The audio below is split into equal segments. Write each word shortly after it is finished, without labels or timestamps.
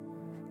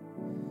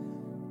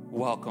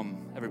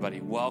Welcome,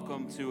 everybody.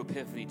 Welcome to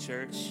Epiphany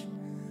Church.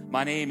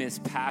 My name is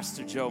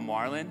Pastor Joe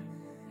Marlin,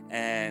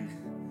 and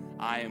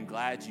I am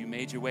glad you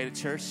made your way to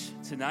church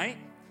tonight.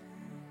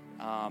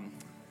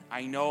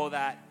 I know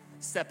that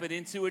stepping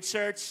into a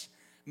church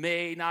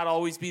may not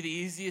always be the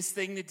easiest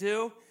thing to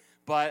do,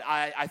 but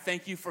I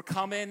thank you for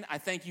coming. I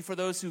thank you for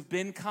those who've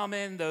been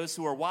coming, those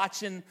who are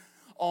watching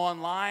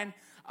online.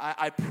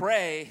 I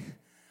pray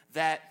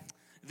that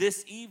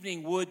this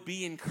evening would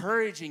be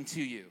encouraging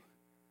to you.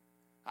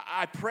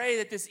 I pray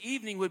that this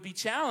evening would be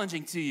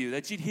challenging to you,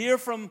 that you'd hear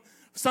from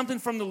something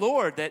from the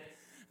Lord,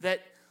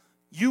 that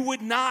you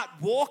would not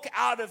walk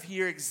out of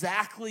here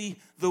exactly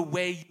the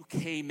way you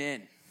came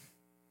in.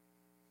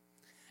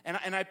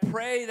 And I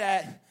pray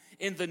that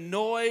in the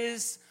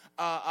noise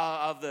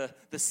of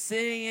the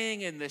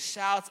singing and the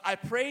shouts, I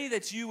pray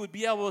that you would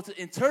be able to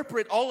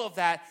interpret all of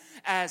that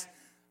as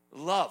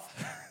love.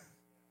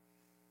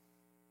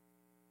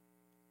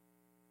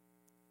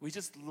 We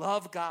just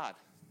love God.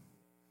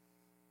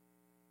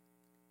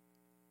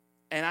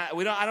 And I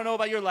don't know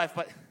about your life,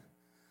 but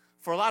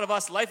for a lot of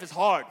us, life is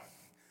hard.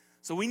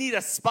 So we need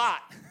a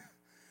spot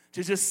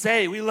to just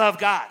say we love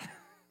God.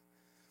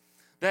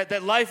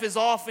 That life is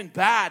often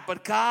bad,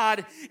 but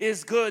God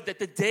is good. That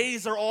the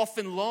days are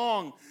often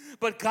long,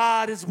 but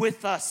God is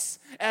with us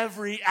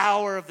every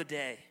hour of the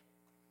day.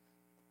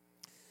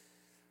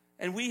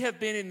 And we have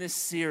been in this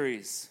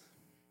series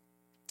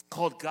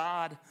called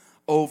God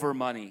Over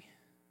Money.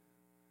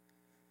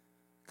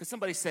 Could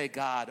somebody say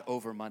God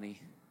over money?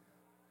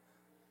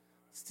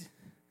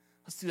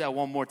 Let's do that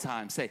one more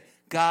time. Say,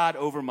 God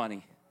over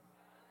money.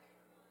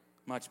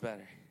 Much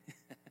better.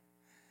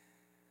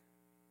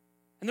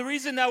 And the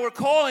reason that we're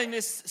calling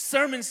this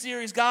sermon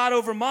series God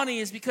Over Money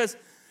is because,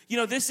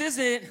 this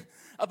isn't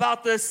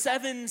about the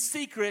 7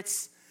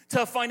 secrets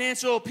to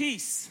financial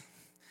peace.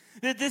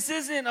 This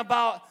isn't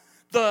about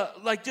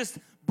just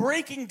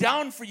breaking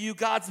down for you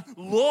God's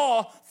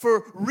law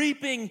for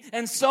reaping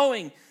and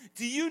sowing.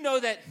 Do you know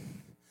that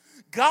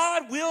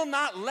God will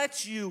not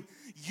let you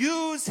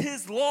use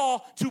his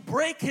law to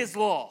break his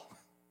law?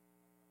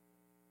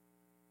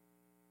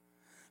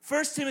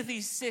 1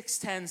 Timothy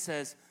 6:10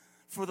 says,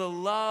 "For the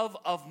love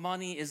of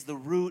money is the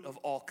root of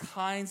all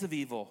kinds of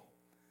evil.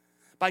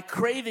 By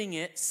craving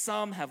it,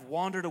 some have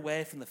wandered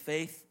away from the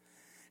faith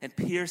and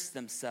pierced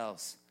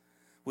themselves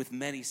with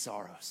many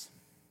sorrows."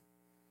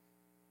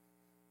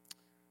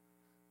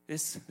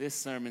 This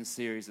sermon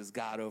series is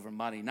God over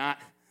money, not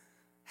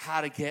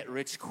how to get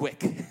rich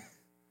quick.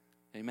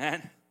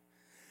 Amen.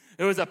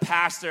 There was a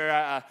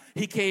pastor,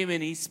 he came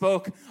and he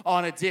spoke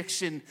on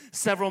addiction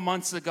several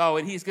months ago,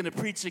 and he's going to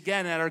preach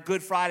again at our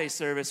Good Friday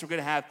service. We're going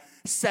to have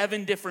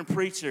 7 different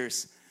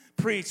preachers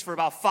preach for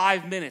about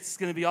 5 minutes. It's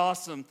going to be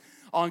awesome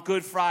on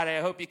Good Friday.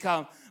 I hope you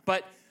come.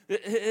 But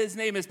his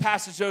name is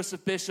Pastor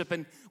Joseph Bishop,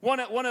 and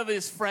one of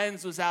his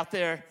friends was out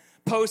there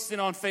posting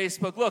on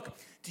Facebook, "Look,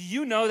 do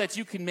you know that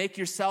you can make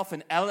yourself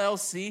an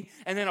LLC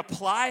and then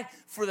apply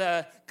for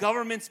the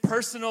government's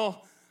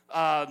personal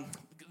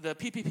the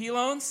PPP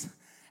loans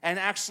and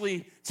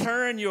actually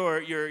turn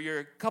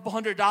your couple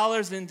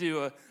 $100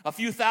 into a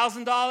few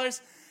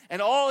 $1,000s?"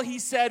 And all he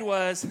said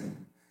was,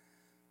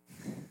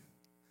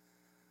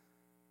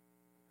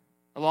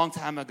 "A long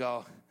time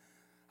ago,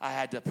 I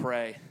had to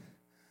pray,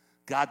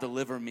 God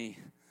deliver me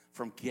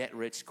from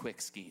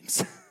get-rich-quick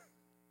schemes."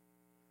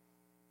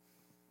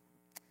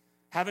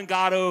 Having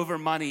God over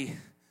money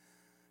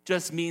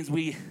just means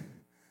we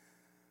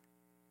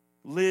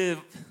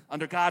live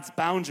under God's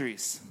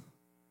boundaries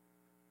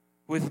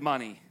with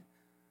money.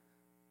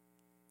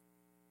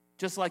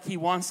 Just like he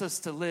wants us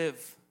to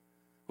live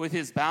with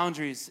his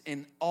boundaries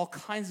in all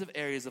kinds of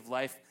areas of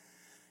life.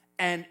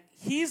 And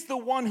he's the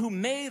one who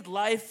made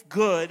life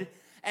good,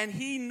 and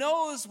he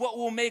knows what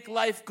will make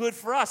life good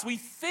for us. We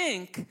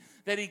think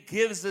that he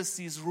gives us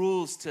these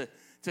rules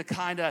to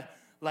kind of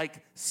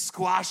like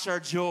squash our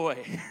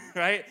joy,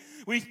 right?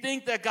 We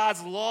think that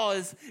God's law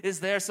is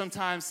there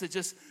sometimes to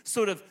just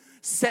sort of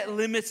set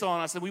limits on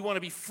us, and we want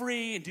to be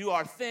free and do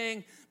our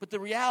thing. But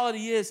the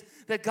reality is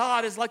that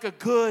God is like a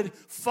good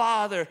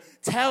father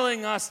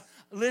telling us,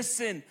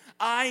 listen,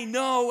 I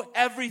know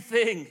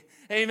everything,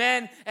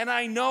 amen? And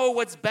I know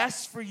what's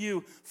best for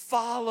you.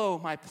 Follow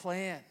my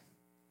plan.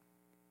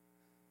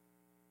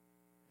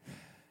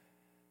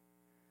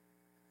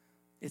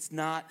 It's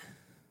not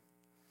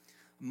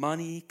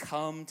money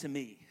come to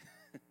me,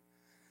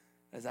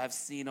 as I've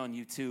seen on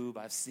YouTube,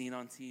 I've seen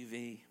on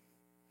TV.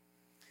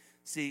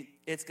 See,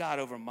 it's God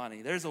over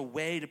money. There's a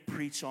way to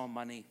preach on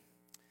money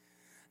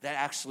that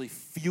actually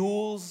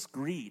fuels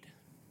greed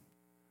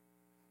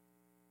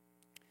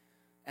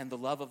and the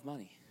love of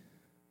money,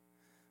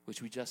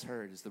 which we just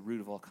heard is the root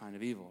of all kind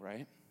of evil,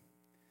 right?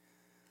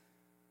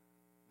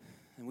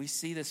 And we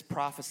see this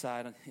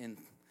prophesied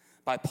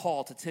by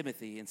Paul to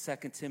Timothy in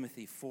 2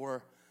 Timothy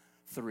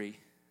 4:3.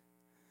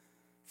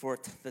 "For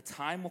the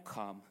time will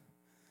come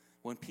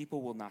when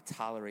people will not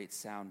tolerate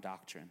sound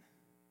doctrine,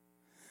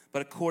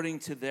 but according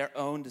to their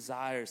own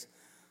desires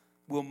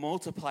will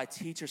multiply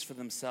teachers for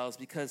themselves,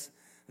 because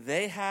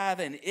They have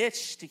an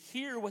itch to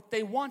hear what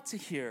they want to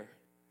hear.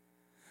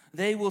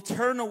 They will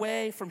turn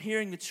away from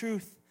hearing the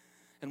truth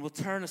and will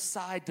turn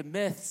aside to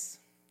myths.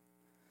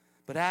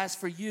 But as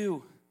for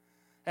you,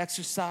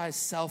 exercise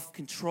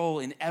self-control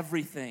in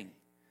everything.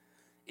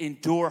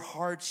 Endure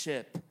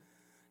hardship.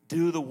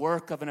 Do the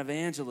work of an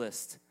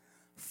evangelist.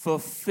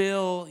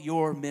 Fulfill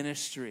your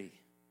ministry.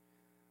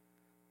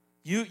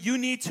 You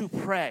need to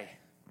pray.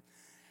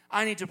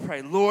 I need to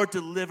pray, Lord,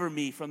 deliver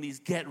me from these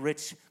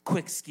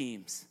get-rich-quick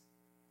schemes.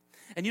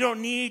 And you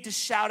don't need to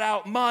shout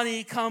out,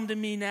 money, come to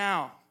me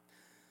now.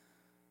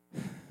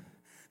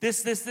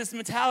 This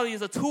mentality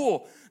is a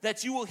tool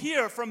that you will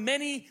hear from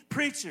many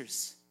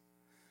preachers.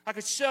 I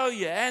could show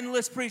you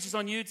endless preachers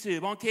on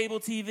YouTube, on cable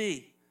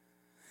TV.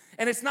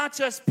 And it's not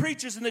just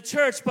preachers in the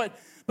church, but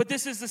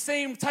this is the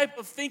same type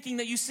of thinking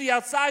that you see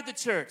outside the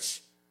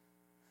church.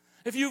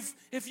 If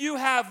you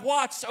have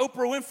watched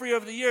Oprah Winfrey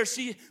over the years,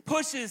 she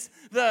pushes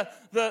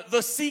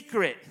the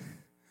secret,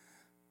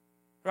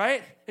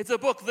 right? It's a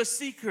book, The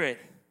Secret.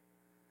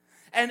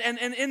 And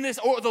in this,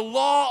 or the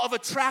law of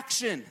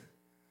attraction.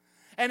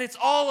 And it's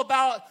all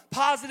about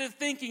positive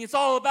thinking. It's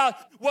all about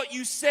what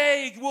you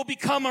say will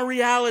become a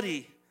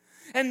reality.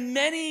 And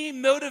many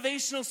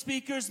motivational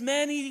speakers,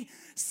 many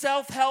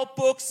self-help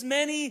books,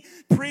 many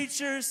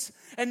preachers,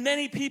 and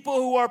many people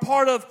who are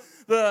part of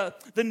the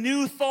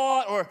new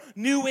thought or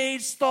new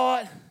age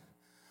thought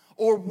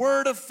or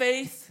word of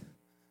faith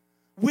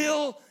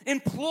will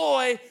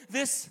employ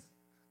this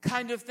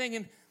kind of thing.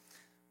 And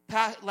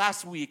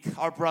last week,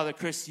 our brother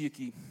Chris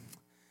Yuki,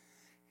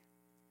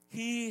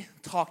 he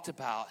talked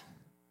about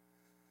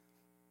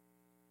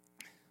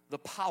the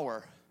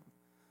power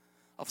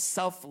of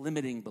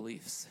self-limiting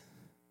beliefs.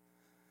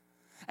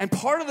 And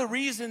part of the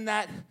reason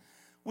that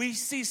we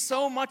see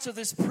so much of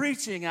this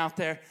preaching out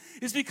there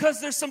is because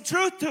there's some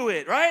truth to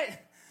it, right?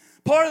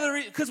 Part of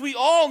the because we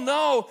all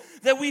know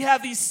that we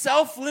have these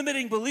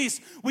self-limiting beliefs.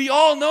 We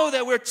all know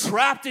that we're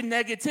trapped in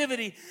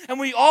negativity, and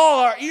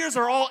our ears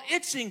are all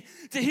itching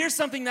to hear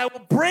something that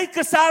will break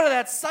us out of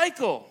that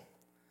cycle.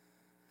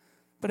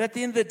 But at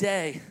the end of the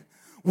day,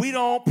 we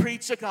don't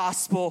preach a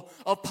gospel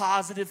of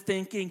positive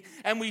thinking,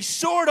 and we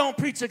sure don't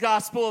preach a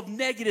gospel of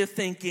negative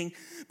thinking,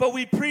 but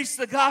we preach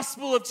the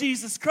gospel of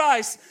Jesus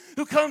Christ,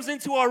 who comes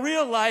into our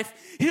real life,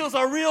 heals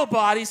our real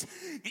bodies,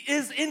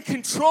 is in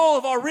control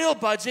of our real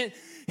budget.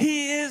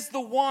 He is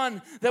the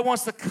one that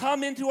wants to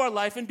come into our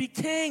life and be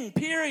king,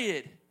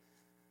 period.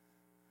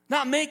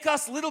 Not make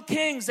us little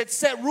kings that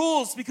set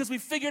rules because we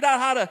figured out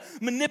how to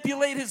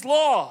manipulate his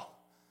law.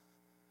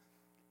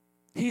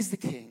 He's the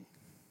king.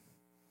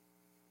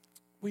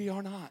 We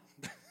are not.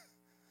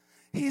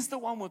 He's the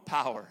one with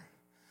power.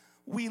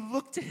 We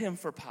look to him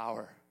for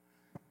power.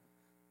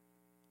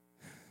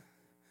 I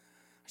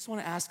just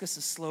want to ask us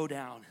to slow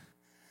down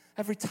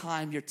every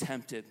time you're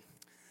tempted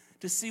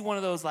to see one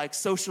of those like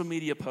social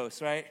media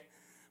posts, right?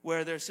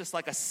 Where there's just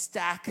like a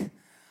stack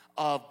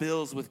of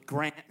bills with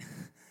Grant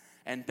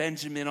and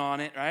Benjamin on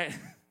it, right?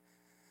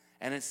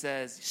 And it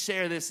says,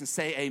 share this and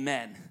say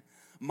amen.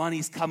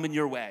 Money's coming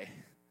your way.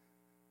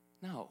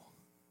 No.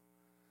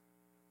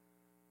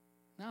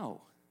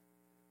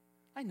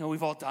 I know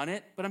we've all done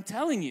it, but I'm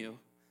telling you,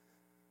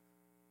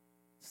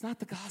 it's not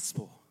the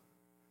gospel.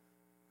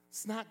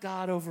 It's not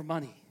God over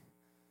money.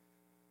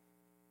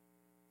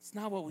 It's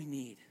not what we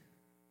need.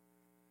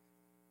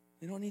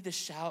 We don't need to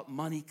shout,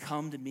 money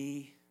come to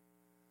me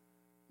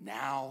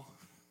now.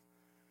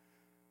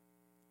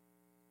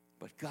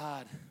 But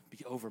God,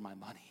 be over my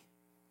money.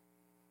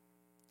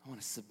 I want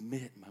to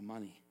submit my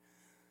money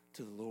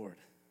to the Lord.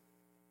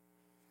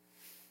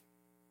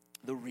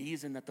 The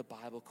reason that the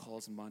Bible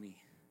calls money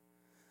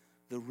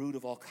the root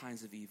of all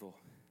kinds of evil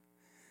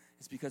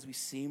is because we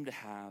seem to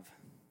have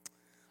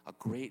a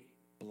great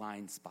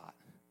blind spot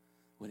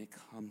when it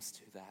comes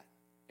to that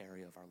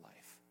area of our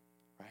life,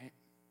 right?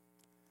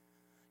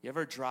 You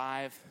ever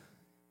drive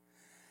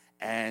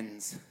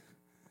and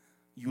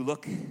you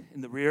look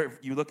in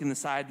the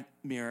side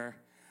mirror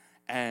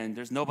and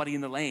there's nobody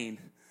in the lane,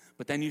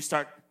 but then you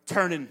start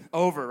turning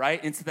over,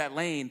 right, into that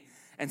lane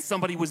and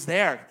somebody was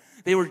there.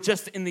 They were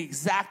just in the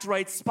exact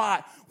right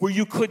spot where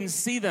you couldn't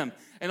see them.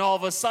 And all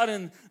of a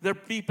sudden, they're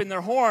beeping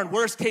their horn.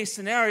 Worst case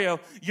scenario,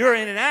 you're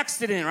in an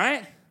accident,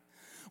 right?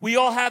 We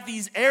all have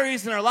these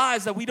areas in our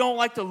lives that we don't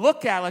like to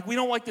look at, like we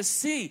don't like to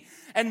see.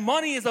 And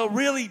money is a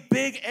really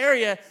big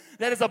area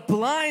that is a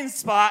blind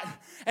spot,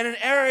 and an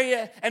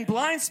area and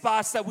blind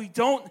spots that we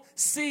don't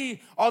see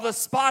are the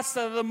spots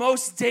that are the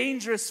most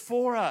dangerous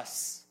for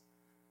us.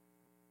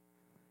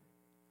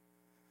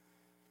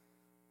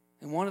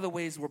 And one of the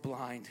ways we're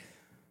blind,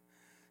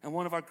 and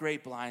one of our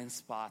great blind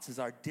spots, is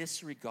our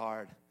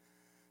disregard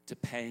to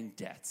paying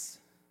debts.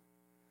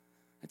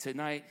 And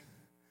tonight,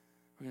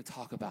 we're going to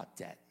talk about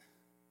debt,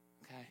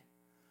 okay?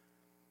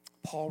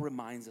 Paul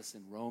reminds us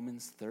in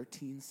Romans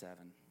 13:7,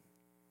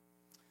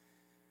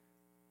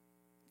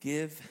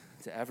 give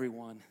to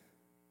everyone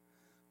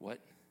what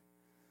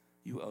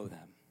you owe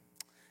them.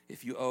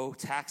 If you owe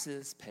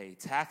taxes, pay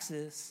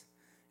taxes.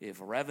 If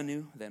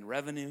revenue, then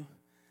revenue.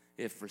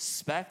 If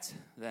respect,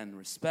 then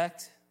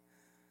respect.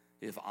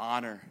 if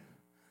honor,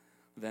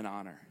 then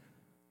honor.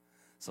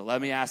 So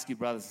let me ask you,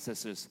 brothers and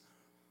sisters,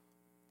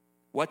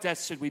 what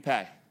debts should we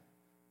pay?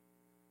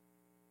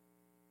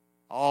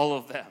 All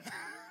of them,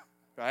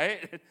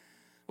 right?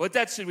 What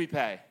debts should we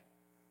pay?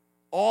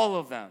 All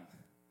of them.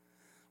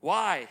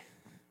 Why,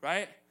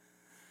 right?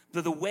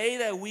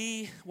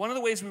 One of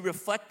the ways we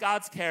reflect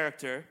God's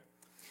character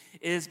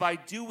is by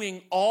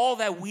doing all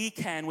that we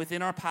can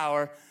within our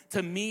power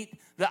to meet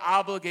the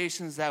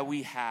obligations that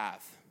we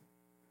have.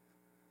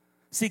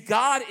 See,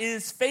 God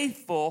is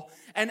faithful,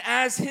 and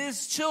as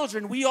his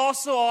children, we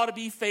also ought to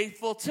be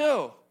faithful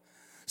too.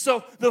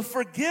 So the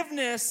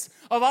forgiveness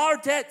of our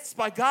debts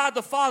by God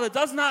the Father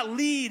does not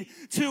lead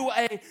to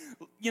a,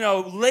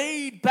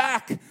 laid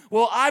back,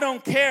 well, I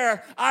don't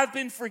care, I've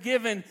been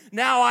forgiven,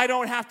 now I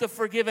don't have to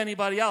forgive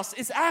anybody else.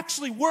 It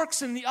actually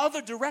works in the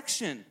other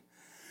direction.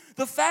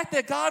 The fact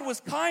that God was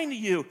kind to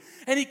you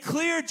and he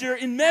cleared your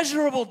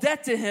immeasurable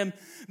debt to him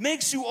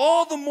makes you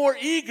all the more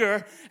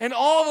eager and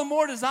all the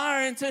more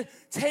desiring to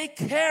take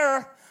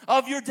care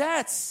of your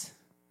debts.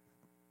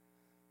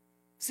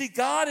 See,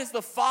 God is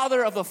the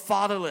father of the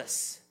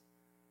fatherless.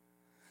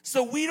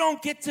 So we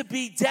don't get to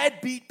be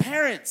deadbeat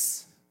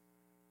parents.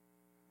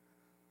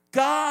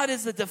 God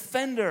is the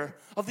defender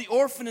of the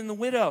orphan and the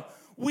widow.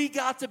 We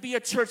got to be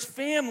a church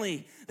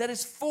family that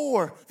is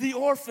for the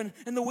orphan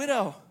and the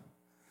widow.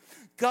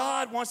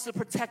 God wants to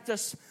protect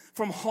us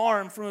from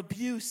harm, from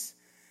abuse,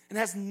 and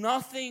has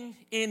nothing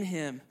in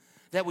him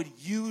that would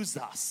use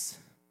us.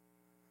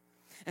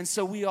 And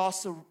so we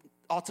also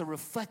ought to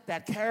reflect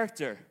that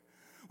character,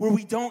 where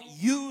we don't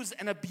use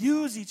and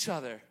abuse each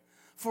other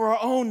for our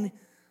own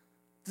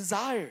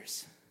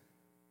desires.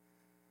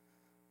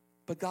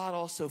 But God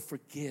also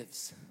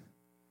forgives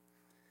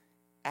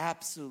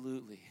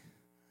absolutely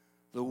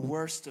the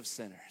worst of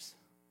sinners.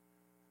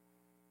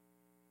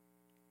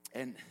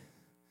 And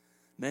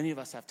many of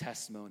us have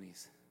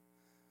testimonies.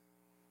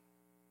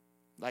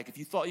 Like if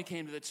you thought you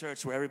came to the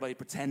church where everybody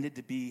pretended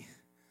to be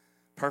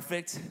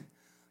perfect,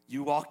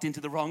 you walked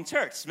into the wrong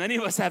church. Many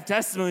of us have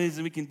testimonies,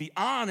 and we can be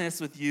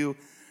honest with you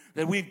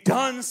that we've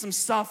done some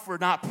stuff we're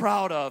not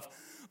proud of,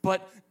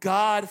 but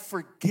God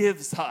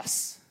forgives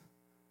us.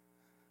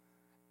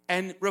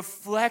 And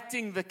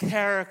reflecting the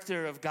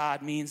character of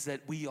God means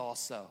that we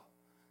also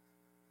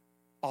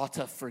ought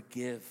to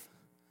forgive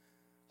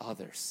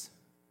others.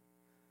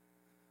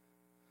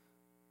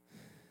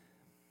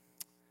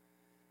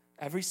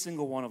 Every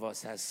single one of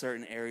us has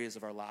certain areas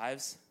of our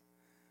lives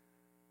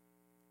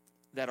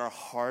that are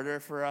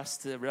harder for us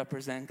to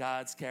represent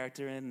God's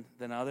character in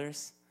than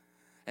others.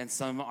 And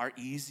some are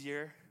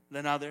easier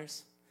than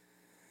others.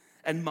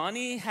 And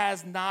money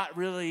has not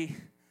really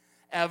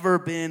ever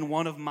been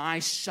one of my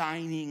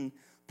shining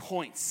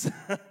points.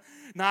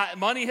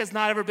 Money has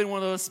not ever been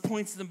one of those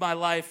points in my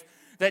life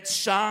that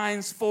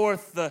shines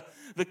forth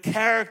the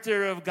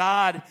character of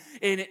God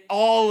in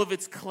all of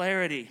its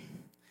clarity.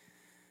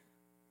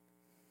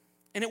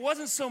 And it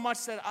wasn't so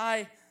much that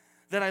I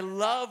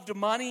loved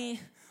money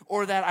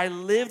or that I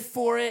lived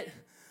for it,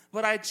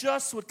 but I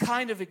just would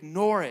kind of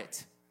ignore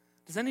it.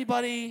 Does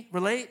anybody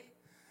relate?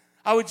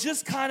 I would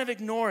just kind of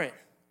ignore it.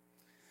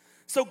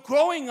 So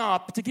growing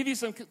up, to give you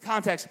some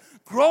context,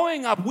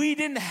 growing up, we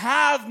didn't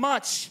have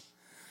much.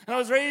 And I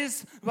was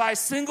raised by a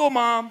single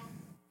mom.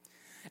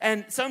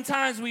 And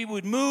sometimes we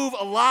would move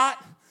a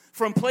lot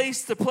from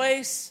place to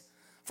place,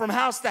 from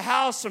house to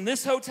house, from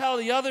this hotel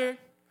to the other.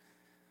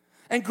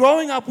 And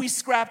growing up, we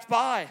scrapped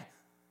by.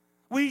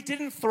 We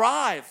didn't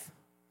thrive.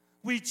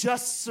 We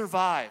just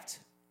survived.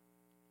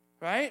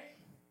 Right?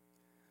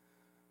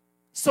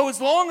 So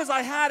as long as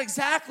I had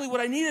exactly what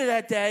I needed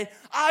that day,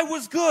 I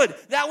was good.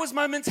 That was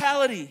my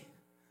mentality.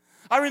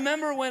 I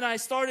remember when I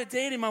started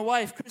dating my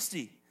wife,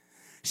 Christy.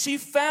 She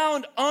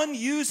found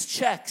unused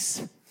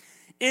checks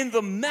in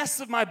the mess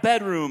of my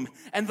bedroom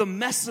and the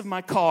mess of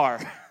my car.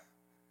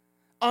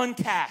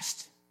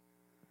 Uncashed.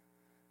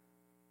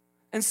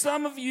 And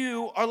some of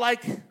you are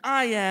like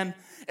I am.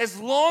 As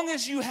long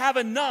as you have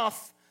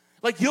enough,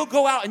 like you'll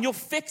go out and you'll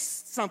fix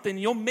something,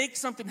 you'll make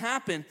something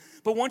happen.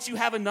 But once you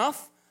have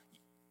enough,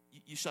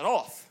 you shut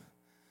off.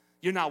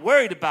 You're not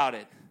worried about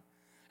it.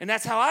 And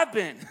that's how I've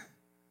been.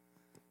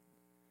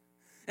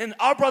 And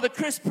our brother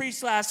Chris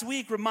preached last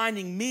week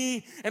reminding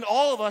me and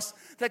all of us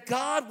that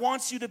God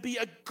wants you to be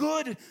a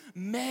good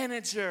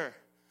manager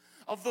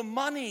of the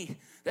money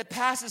that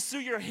passes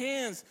through your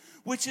hands,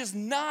 which is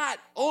not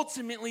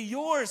ultimately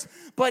yours,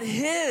 but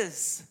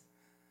his.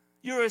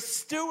 You're a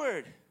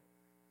steward.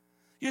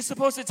 You're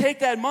supposed to take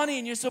that money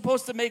and you're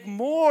supposed to make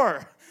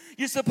more.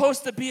 You're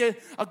supposed to be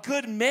a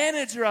good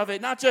manager of it,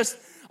 not just,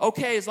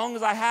 okay, as long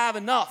as I have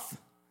enough.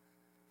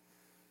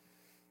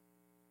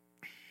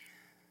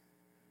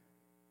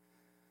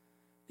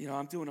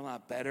 I'm doing a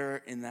lot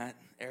better in that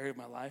area of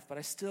my life, but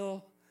I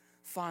still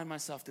find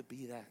myself to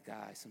be that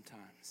guy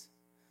sometimes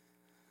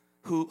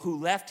who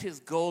left his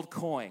gold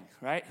coin,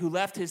 right? Who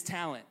left his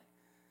talent,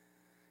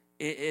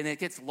 and it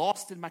gets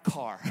lost in my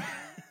car.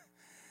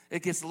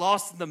 It gets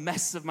lost in the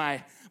mess of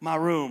my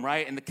room,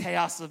 right? In the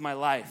chaos of my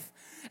life.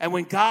 And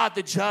when God,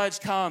 the judge,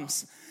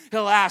 comes,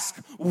 He'll ask,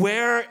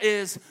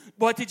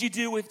 what did you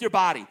do with your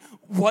body?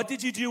 What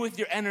did you do with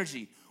your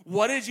energy?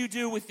 What did you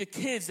do with the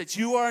kids that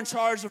you are in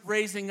charge of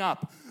raising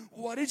up?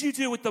 What did you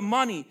do with the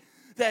money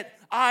that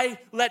I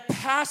let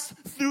pass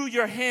through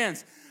your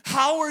hands?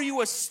 How are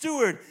you a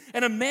steward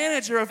and a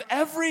manager of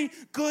every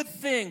good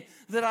thing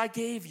that I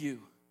gave you?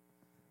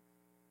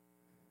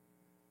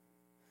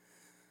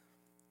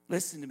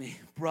 Listen to me,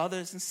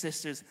 brothers and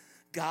sisters,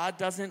 God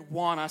doesn't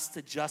want us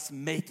to just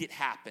make it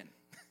happen.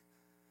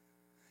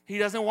 He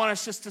doesn't want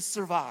us just to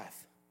survive.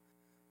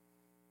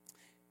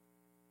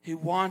 He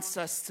wants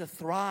us to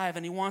thrive,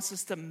 and he wants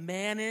us to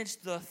manage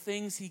the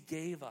things he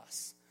gave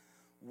us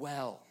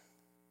well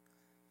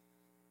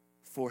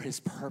for his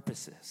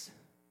purposes.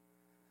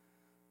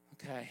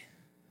 Okay.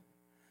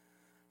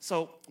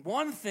 So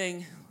one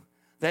thing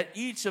that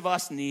each of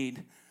us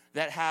need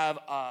that have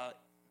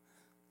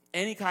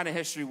any kind of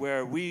history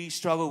where we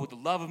struggle with the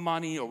love of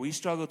money or we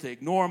struggle to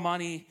ignore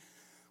money,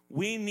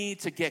 we need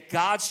to get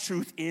God's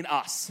truth in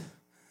us.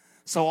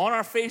 So on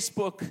our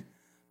Facebook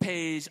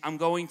page, I'm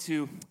going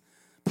to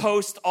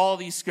post all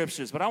these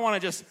scriptures, but I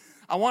want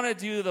to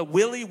do the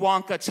Willy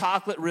Wonka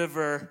chocolate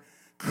river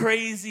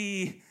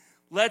crazy.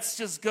 Let's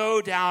just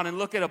go down and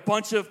look at a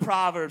bunch of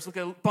Proverbs, look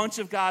at a bunch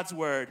of God's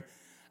word.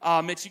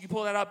 Mitch, you can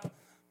pull that up.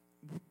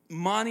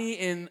 Money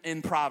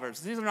in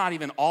Proverbs. These are not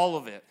even all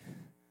of it.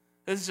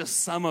 This is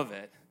just some of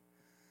it.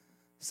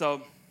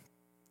 So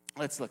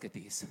let's look at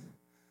these.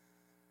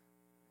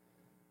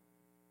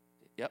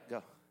 Yep,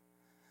 go.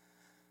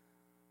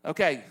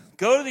 Okay,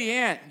 go to the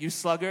ant, you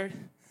sluggard.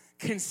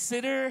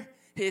 Consider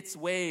its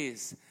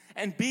ways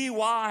and be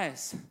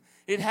wise.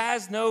 It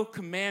has no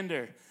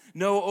commander,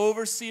 no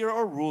overseer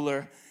or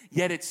ruler,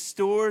 yet it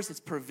stores its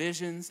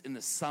provisions in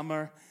the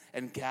summer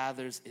and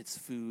gathers its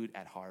food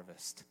at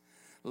harvest.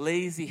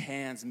 Lazy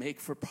hands make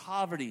for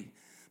poverty,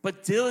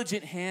 but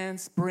diligent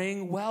hands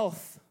bring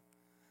wealth.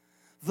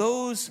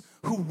 Those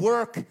who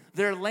work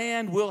their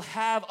land will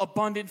have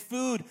abundant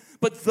food,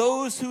 but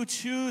those who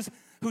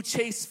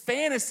chase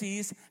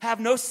fantasies have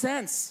no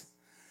sense.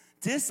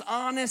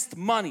 Dishonest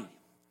money.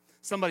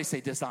 Somebody say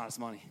dishonest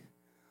money.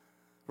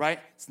 Right?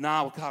 It's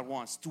not what God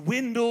wants.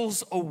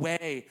 Dwindles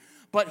away.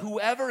 But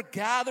whoever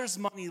gathers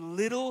money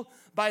little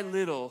by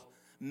little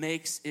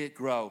makes it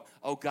grow.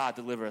 Oh, God,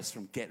 deliver us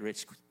from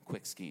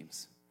get-rich-quick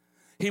schemes.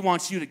 He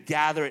wants you to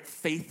gather it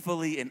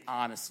faithfully and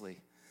honestly.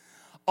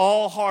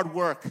 All hard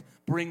work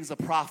brings a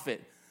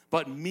profit,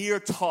 but mere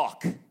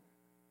talk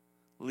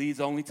leads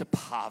only to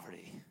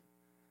poverty.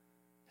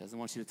 He doesn't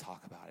want you to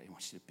talk about it. He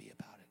wants you to be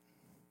about it.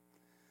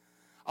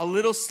 A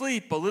little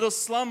sleep, a little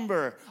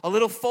slumber, a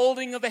little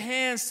folding of the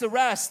hands to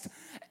rest,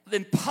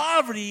 then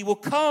poverty will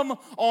come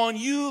on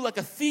you like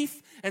a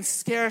thief and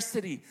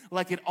scarcity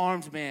like an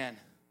armed man.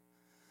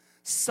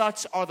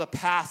 Such are the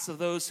paths of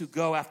those who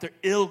go after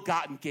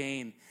ill-gotten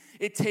gain.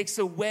 It takes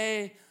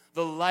away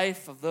the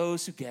life of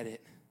those who get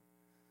it.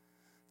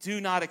 Do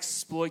not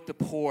exploit the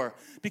poor,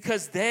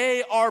 because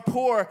they are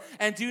poor,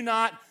 and do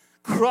not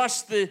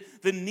crush the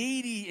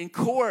needy in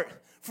court,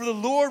 for the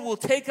Lord will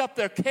take up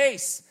their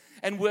case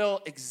and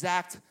will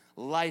exact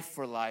life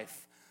for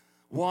life.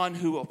 One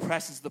who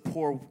oppresses the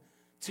poor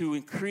to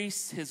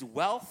increase his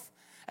wealth,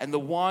 and the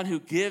one who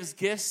gives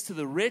gifts to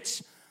the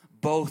rich,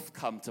 both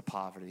come to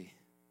poverty.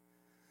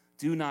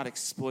 Do not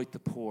exploit the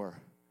poor.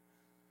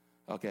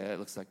 Okay, it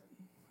looks like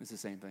it's the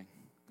same thing.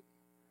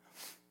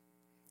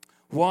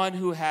 One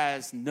who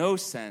has no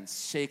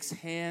sense shakes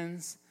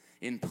hands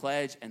in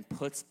pledge and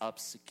puts up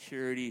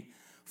security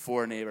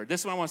for a neighbor.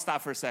 This one I want to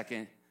stop for a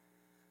second.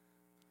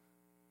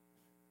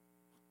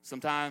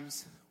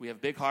 Sometimes we have a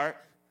big heart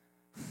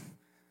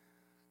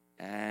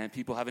and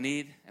people have a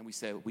need and we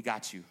say, we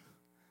got you.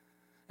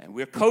 And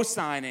we're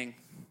co-signing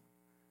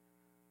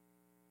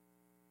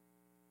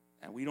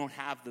and we don't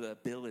have the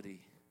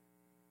ability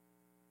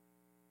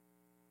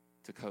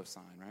to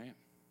co-sign, right?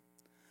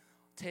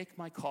 Take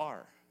my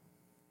car.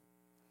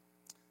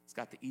 It's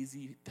got the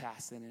easy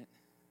pass in it.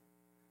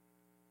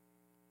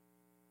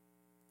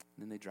 And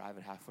then they drive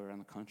it halfway around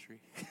the country,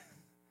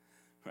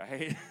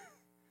 right?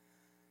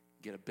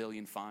 Get 1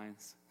 billion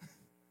fines.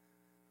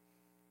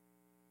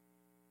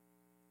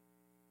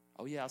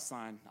 Oh yeah, I'll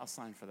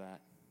sign for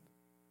that.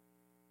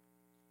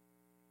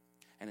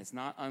 And it's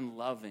not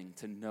unloving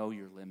to know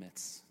your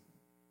limits.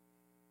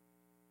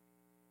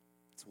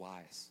 It's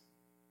wise.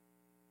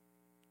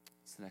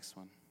 It's the next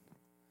one.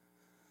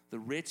 The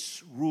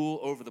rich rule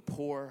over the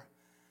poor,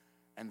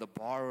 and the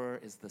borrower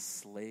is the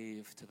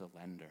slave to the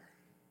lender.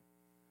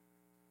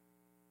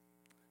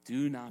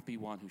 Do not be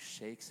one who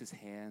shakes his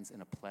hands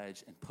in a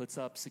pledge and puts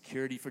up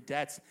security for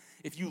debts.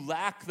 If you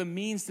lack the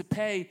means to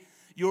pay,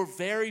 your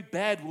very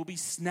bed will be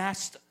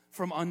snatched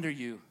from under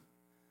you.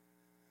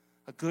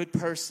 A good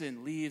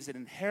person leaves an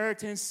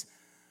inheritance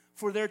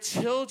for their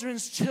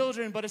children's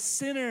children, but a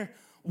sinner,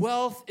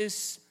 wealth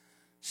is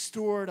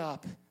stored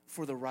up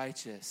for the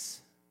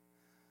righteous.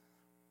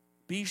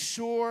 Be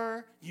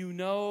sure you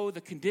know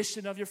the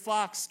condition of your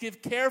flocks.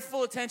 Give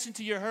careful attention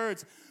to your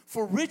herds,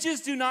 for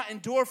riches do not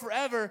endure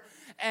forever,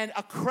 and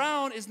a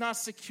crown is not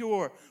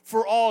secure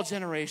for all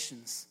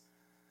generations.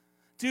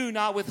 Do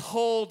not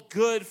withhold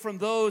good from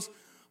those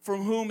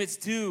from whom it's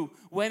due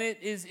when it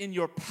is in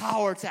your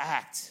power to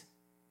act.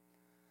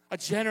 A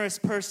generous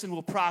person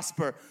will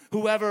prosper.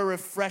 Whoever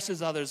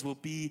refreshes others will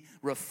be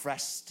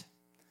refreshed.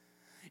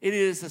 It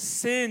is a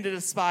sin to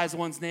despise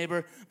one's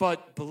neighbor,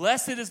 but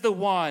blessed is the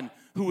one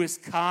who is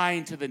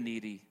kind to the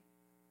needy.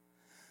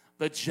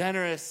 The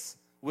generous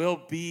will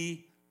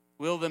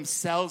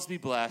themselves be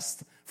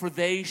blessed, for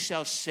they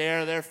shall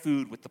share their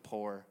food with the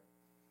poor.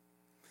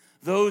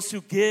 Those who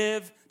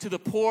give to the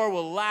poor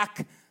will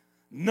lack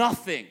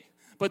nothing,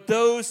 but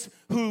those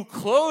who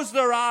close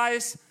their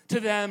eyes to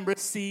them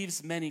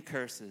receives many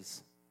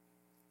curses.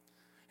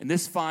 And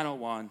this final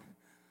one,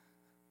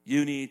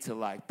 you need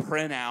to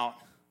print out.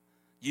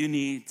 You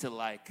need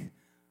to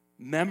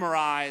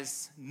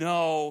memorize,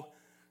 know.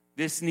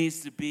 This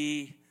needs to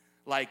be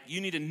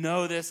you need to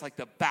know this like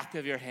the back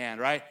of your hand,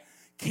 right?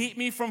 Keep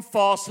me from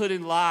falsehood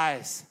and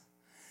lies.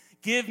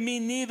 Give me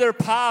neither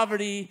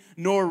poverty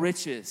nor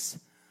riches,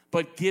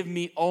 but give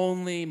me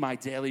only my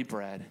daily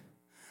bread.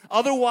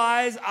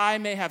 Otherwise, I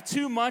may have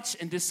too much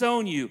and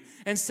disown you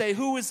and say,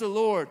 who is the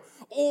Lord?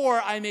 Or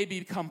I may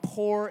become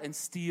poor and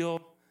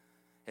steal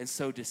and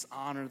so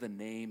dishonor the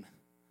name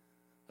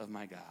of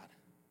my God.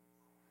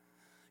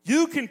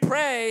 You can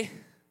pray,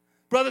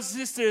 brothers and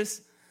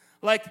sisters,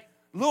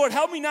 Lord,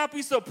 help me not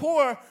be so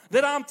poor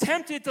that I'm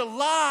tempted to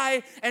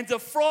lie and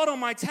defraud on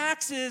my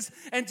taxes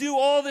and do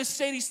all this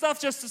shady stuff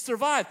just to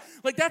survive.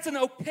 That's an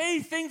okay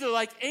thing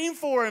to aim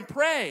for and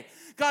pray.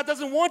 God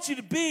doesn't want you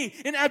to be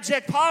in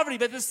abject poverty,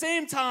 but at the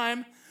same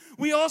time,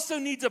 we also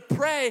need to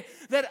pray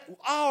that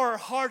our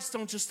hearts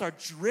don't just start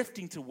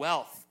drifting to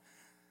wealth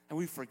and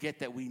we forget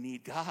that we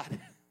need God.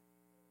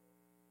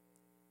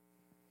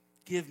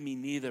 Give me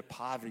neither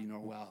poverty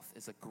nor wealth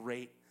is a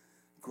great,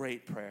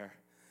 great prayer.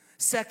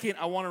 Second,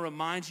 I want to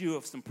remind you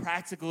of some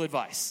practical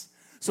advice.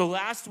 So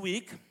last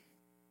week,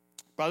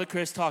 Brother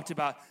Chris talked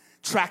about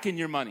tracking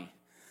your money.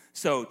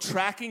 So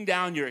tracking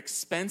down your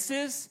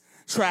expenses,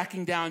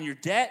 tracking down your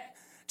debt,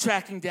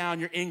 tracking down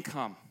your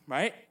income,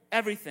 right?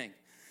 Everything.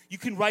 You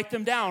can write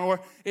them down. Or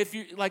if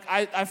you,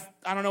 I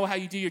don't know how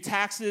you do your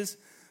taxes,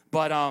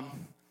 but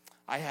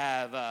I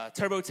have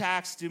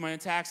TurboTax, do my own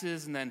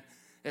taxes, and then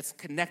it's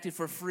connected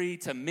for free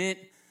to Mint.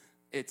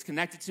 It's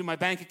connected to my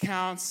bank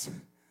accounts.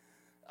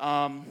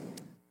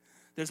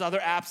 There's other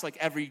apps like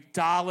Every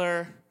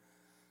Dollar.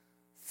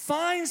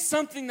 Find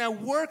something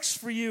that works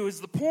for you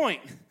is the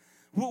point.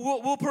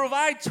 We'll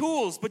provide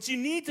tools, but you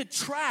need to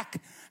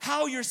track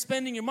how you're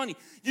spending your money.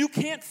 You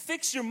can't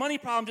fix your money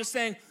problem just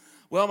saying,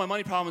 well, my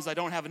money problem is I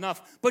don't have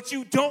enough, but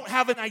you don't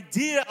have an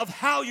idea of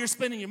how you're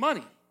spending your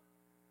money,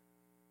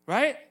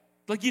 right?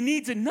 You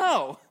need to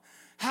know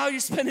how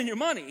you're spending your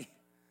money.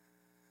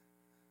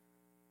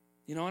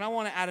 And I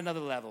want to add another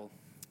level.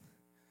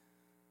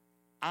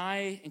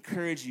 I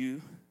encourage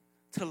you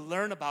to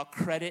learn about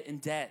credit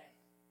and debt.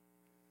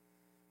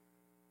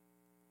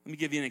 Let me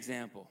give you an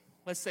example.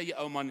 Let's say you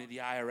owe money to the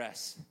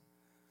IRS.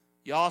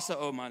 You also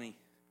owe money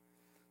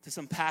to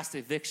some past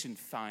eviction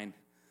fine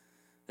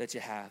that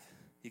you have.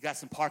 You got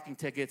some parking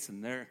tickets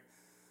and they're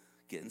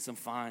getting some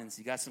fines.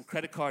 You got some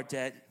credit card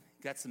debt.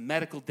 You got some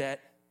medical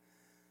debt.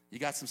 You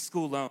got some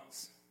school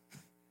loans.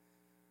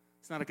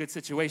 It's not a good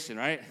situation,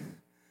 right?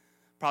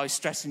 Probably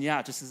stressing you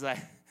out just as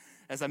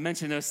I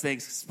mentioned those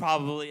things.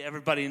 Probably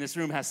everybody in this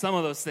room has some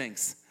of those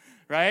things,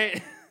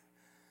 right?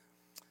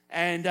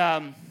 And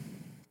I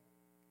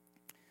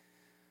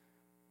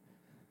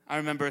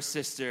remember a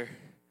sister,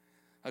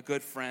 a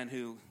good friend,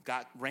 who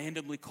got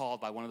randomly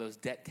called by one of those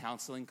debt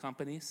counseling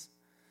companies,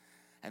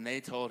 and they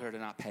told her to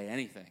not pay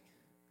anything.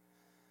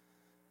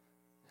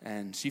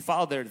 And she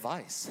followed their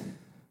advice,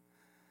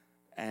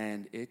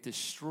 and it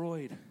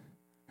destroyed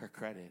her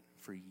credit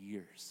for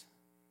years.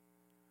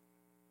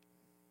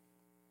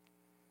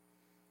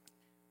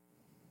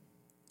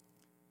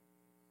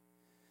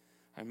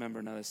 I remember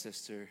another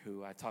sister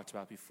who I talked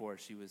about before.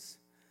 She was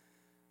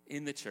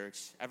in the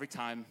church every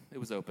time it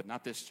was open.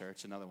 Not this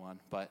church, another one,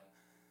 but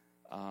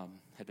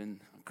had been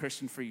a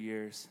Christian for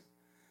years.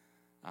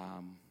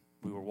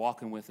 We were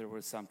walking with her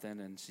with something,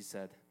 and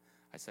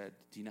I said,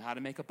 do you know how to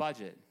make a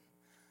budget?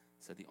 I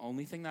said, the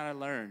only thing that I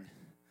learned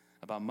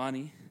about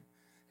money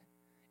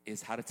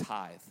is how to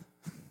tithe.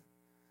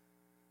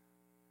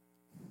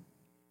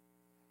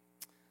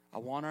 I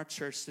want our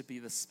church to be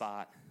the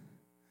spot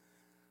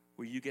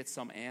where you get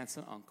some aunts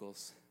and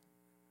uncles,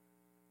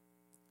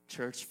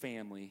 church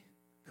family,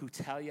 who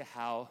tell you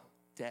how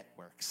debt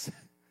works.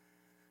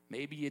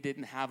 Maybe you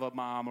didn't have a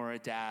mom or a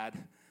dad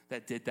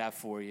that did that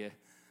for you,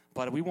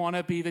 but we want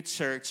to be the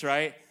church,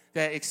 right,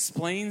 that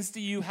explains to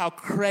you how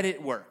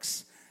credit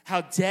works,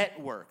 how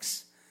debt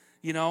works,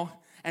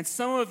 And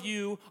some of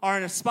you are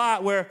in a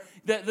spot where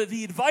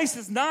the advice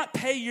is not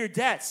pay your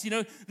debts.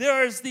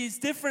 There's these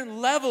different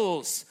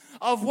levels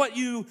of what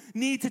you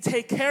need to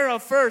take care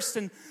of first.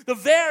 And the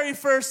very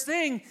first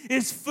thing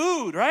is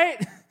food,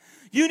 right?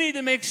 You need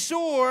to make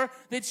sure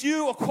that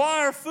you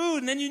acquire food,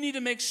 and then you need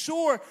to make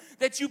sure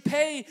that you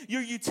pay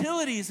your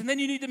utilities, and then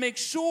you need to make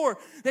sure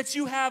that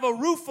you have a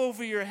roof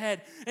over your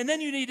head, and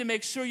then you need to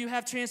make sure you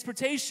have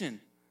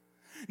transportation.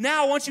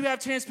 Now, once you have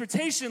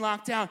transportation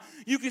locked down,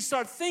 you can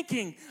start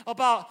thinking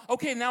about,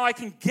 okay, now I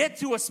can get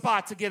to a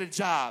spot to get a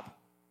job.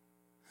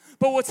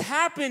 But what's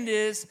happened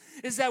is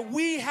that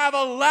we have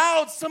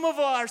allowed some of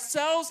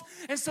ourselves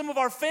and some of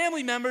our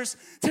family members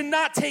to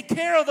not take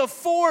care of the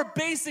 4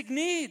 basic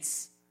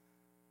needs.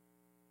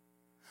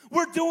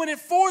 We're doing it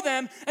for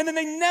them, and then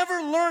they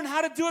never learn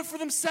how to do it for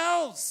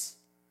themselves.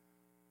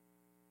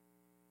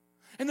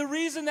 And the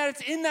reason that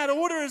it's in that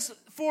order is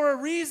for a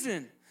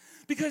reason.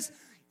 Because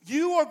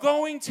you are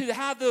going to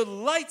have the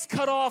lights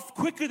cut off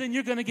quicker than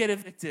you're going to get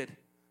evicted.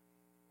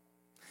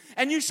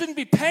 And you shouldn't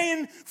be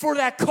paying for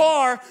that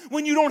car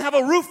when you don't have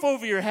a roof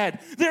over your head.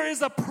 There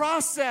is a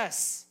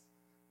process.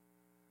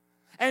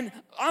 And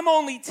I'm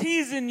only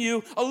teasing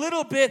you a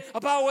little bit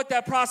about what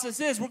that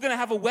process is. We're going to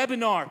have a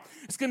webinar.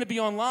 It's going to be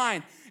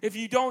online. If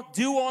you don't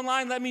do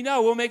online, let me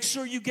know. We'll make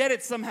sure you get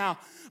it somehow.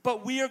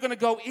 But we are going to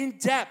go in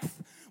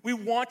depth. We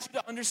want you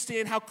to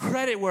understand how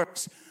credit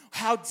works,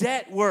 how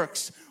debt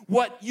works,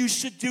 what you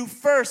should do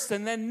first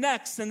and then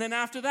next and then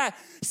after that.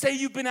 Say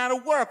you've been out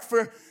of work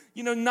for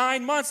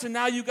 9 months, and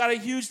now you got a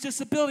huge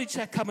disability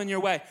check coming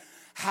your way.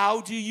 How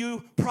do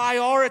you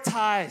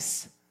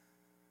prioritize?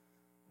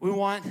 We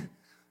want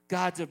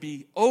God to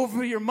be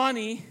over your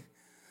money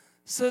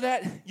so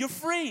that you're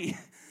free,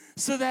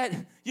 so that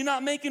you're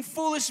not making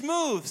foolish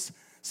moves,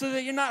 so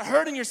that you're not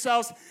hurting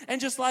yourselves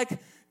and just like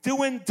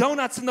doing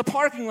donuts in the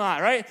parking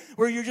lot, right?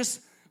 Where you're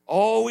just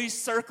always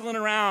circling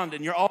around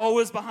and you're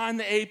always behind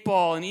the 8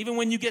 ball. And even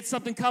when you get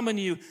something coming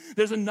to you,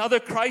 there's another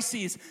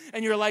crisis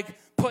and you're like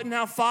putting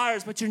out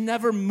fires, but you're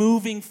never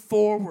moving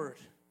forward.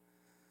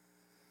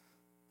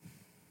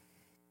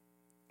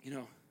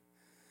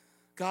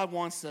 God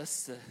wants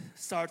us to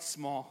start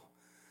small,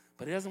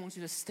 but He doesn't want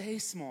you to stay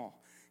small.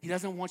 He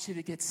doesn't want you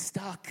to get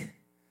stuck.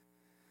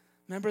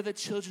 Remember the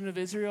children of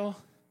Israel?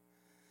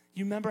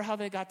 You remember how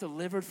they got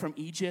delivered from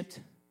Egypt?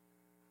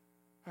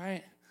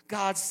 Right?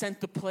 God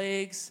sent the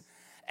plagues,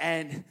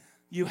 and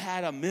you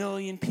had 1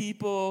 million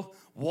people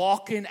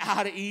walking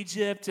out of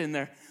Egypt, and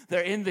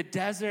they're in the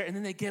desert, and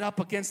then they get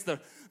up against the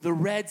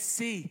Red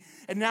Sea,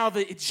 and now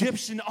the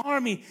Egyptian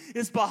army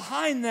is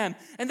behind them,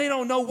 and they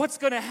don't know what's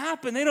going to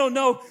happen. They don't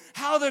know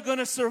how they're going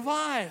to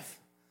survive.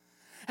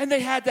 And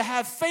they had to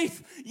have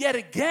faith yet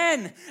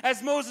again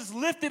as Moses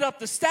lifted up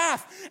the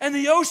staff, and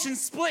the ocean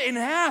split in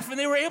half, and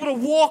they were able to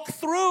walk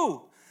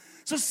through.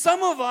 So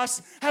some of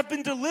us have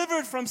been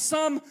delivered from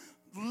some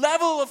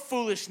level of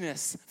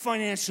foolishness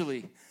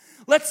financially.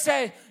 Let's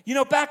say,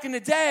 back in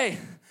the day,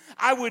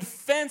 I would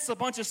fence a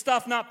bunch of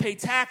stuff, not pay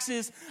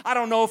taxes. I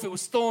don't know if it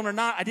was stolen or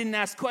not. I didn't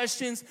ask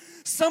questions.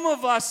 Some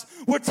of us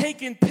were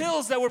taking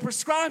pills that were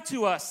prescribed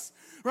to us,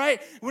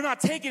 right? We're not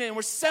taking it, and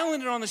we're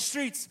selling it on the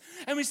streets.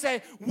 And we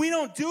say, we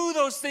don't do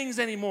those things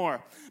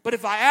anymore. But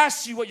if I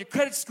asked you what your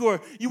credit score,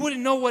 you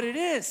wouldn't know what it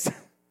is.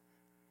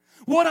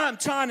 What I'm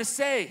trying to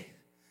say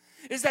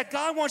is that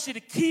God wants you to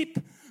keep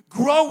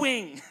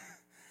growing.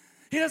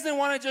 He doesn't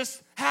want to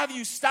just have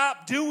you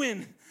stop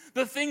doing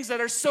the things that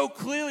are so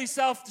clearly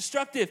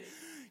self-destructive.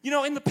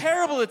 In the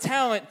parable of the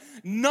talent,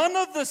 none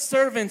of the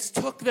servants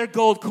took their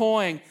gold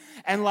coin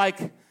and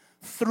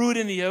threw it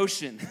in the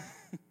ocean.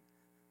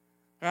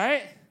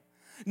 Right?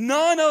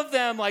 None of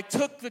them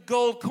took the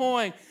gold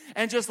coin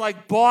and just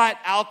bought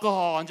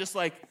alcohol and just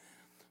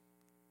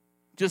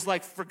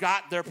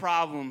forgot their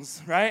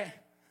problems, right?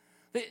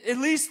 At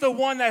least the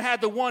one that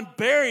had the one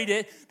buried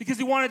it because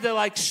he wanted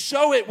to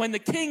show it when the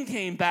king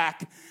came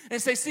back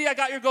and say, see, I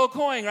got your gold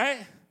coin,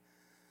 right?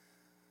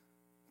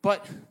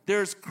 But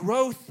there's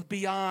growth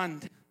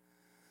beyond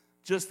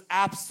just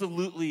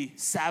absolutely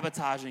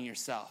sabotaging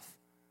yourself.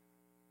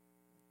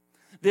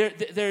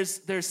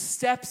 There's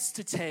steps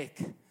to take.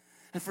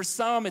 And for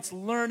some, it's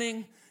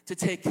learning to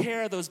take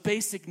care of those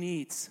basic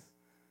needs.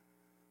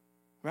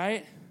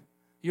 Right?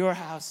 Your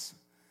house,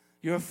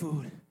 your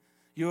food,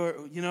 you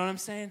know what I'm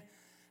saying?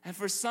 And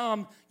for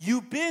some,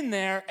 you've been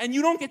there and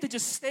you don't get to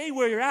just stay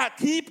where you're at.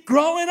 Keep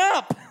growing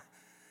up.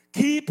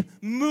 Keep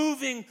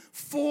moving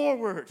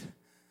forward.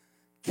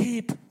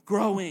 Keep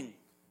growing.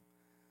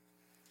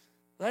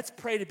 Let's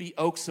pray to be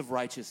oaks of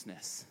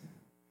righteousness.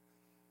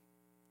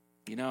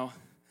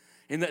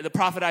 In the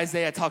prophet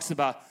Isaiah talks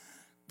about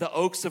the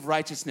oaks of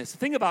righteousness. The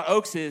thing about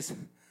oaks is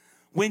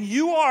when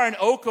you are an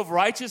oak of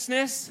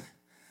righteousness,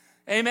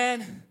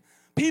 amen,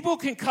 people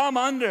can come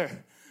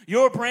under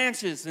your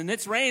branches and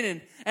it's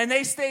raining and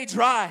they stay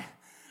dry,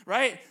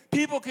 right?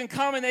 People can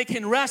come and they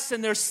can rest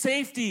in their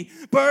safety.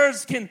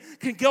 Birds can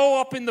go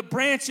up in the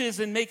branches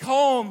and make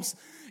homes.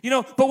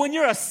 But when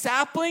you're a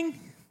sapling,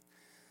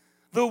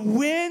 the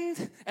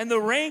wind and the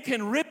rain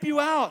can rip you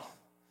out.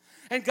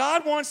 And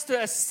God wants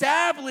to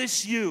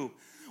establish you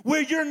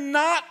where you're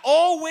not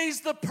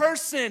always the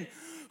person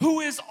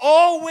who is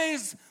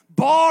always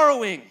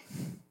borrowing.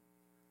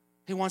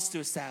 He wants to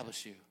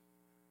establish you.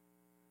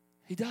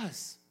 He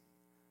does.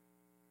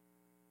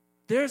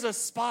 there's a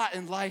spot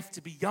in life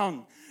to be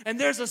young. And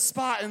there's a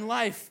spot in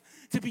life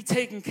to be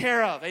taken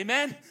care of.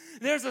 Amen?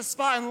 There's a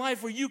spot in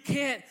life where you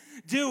can't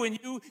do, and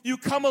you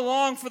come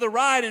along for the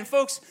ride, and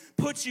folks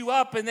put you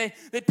up, and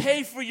they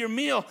pay for your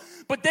meal.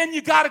 But then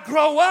you got to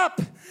grow up,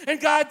 and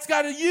God's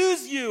got to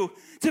use you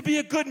to be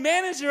a good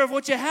manager of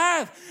what you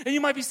have. And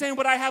you might be saying,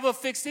 but I have a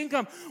fixed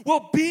income.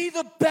 Well, be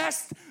the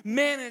best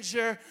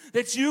manager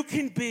that you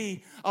can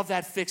be of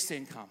that fixed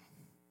income.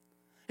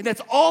 And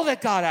that's all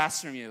that God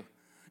asks from you.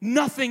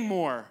 Nothing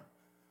more.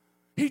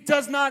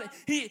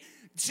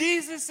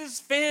 Jesus'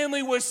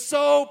 family was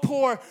so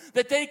poor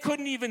that they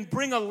couldn't even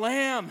bring a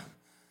lamb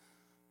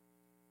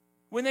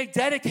when they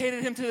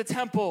dedicated him to the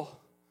temple.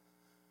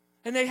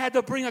 And they had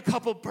to bring a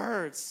couple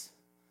birds.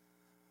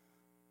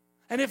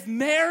 And if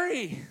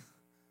Mary,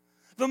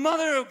 the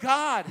mother of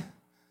God,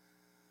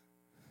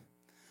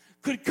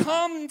 could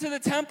come to the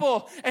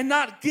temple and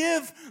not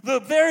give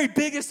the very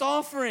biggest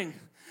offering,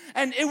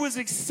 and it was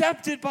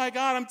accepted by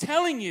God, I'm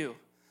telling you,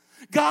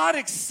 God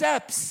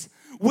accepts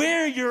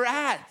where you're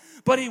at,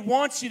 but he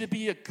wants you to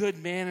be a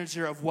good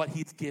manager of what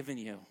he's given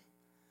you.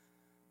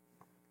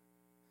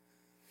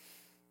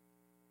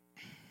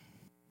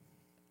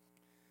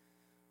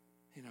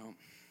 You know,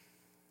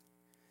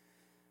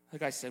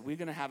 like I said, we're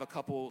going to have a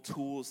couple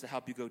tools to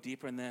help you go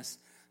deeper in this.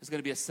 There's going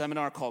to be a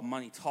seminar called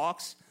Money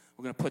Talks.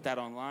 We're going to put that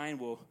online.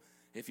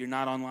 If you're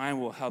not online,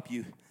 we'll help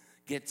you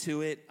get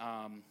to it.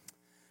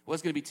 It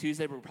was going to be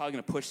Tuesday, but we're probably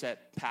going to push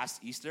that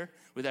past Easter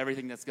with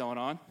everything that's going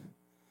on.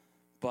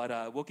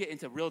 But we'll get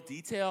into real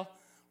detail,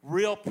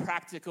 real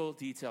practical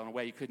detail in a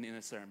way you couldn't in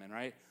a sermon,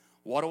 right?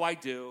 What do I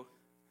do?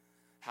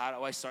 How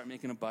do I start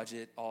making a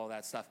budget? All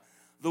that stuff.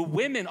 The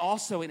women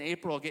also in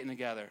April are getting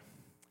together.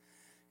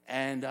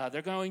 And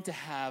they're going to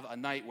have a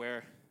night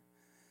where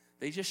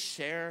they just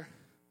share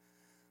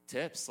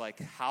tips.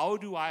 Like, how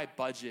do I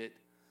budget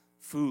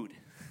food?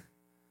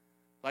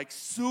 Like,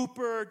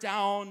 super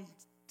down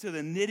to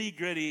the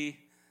nitty-gritty,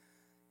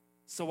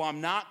 so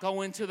I'm not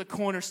going to the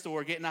corner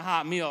store getting a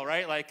hot meal,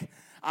 right? Like,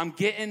 I'm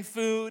getting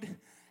food,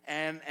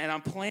 and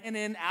I'm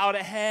planning out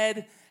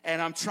ahead,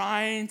 and I'm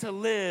trying to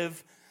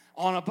live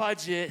on a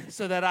budget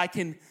so that I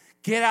can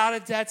get out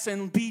of debts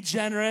and be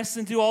generous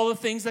and do all the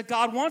things that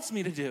God wants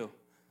me to do.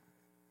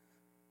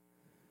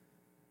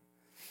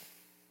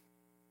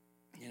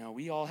 You know,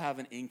 we all have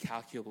an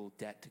incalculable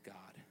debt to God.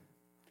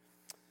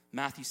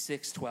 Matthew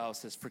 6:12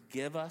 says,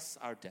 forgive us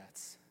our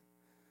debts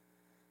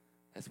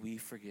as we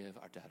forgive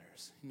our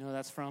debtors. You know where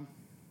that's from?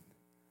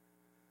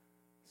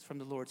 It's from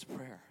the Lord's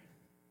Prayer.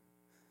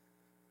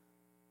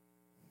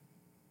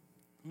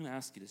 I'm going to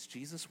ask you, does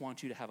Jesus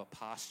want you to have a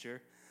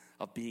posture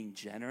of being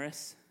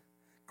generous,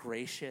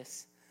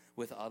 gracious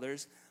with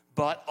others,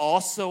 but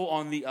also,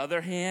 on the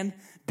other hand,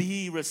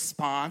 be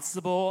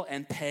responsible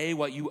and pay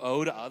what you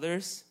owe to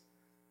others?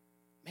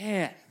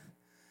 Man,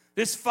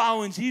 this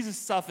following Jesus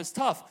stuff is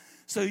tough.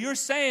 So you're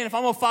saying if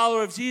I'm a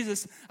follower of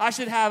Jesus, I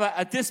should have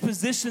a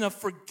disposition of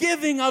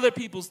forgiving other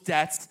people's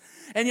debts,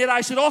 and yet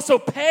I should also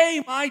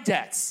pay my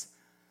debts.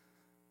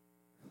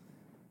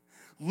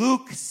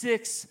 Luke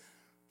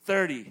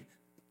 6:30.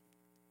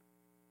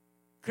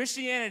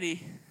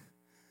 Christianity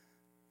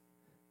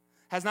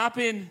has not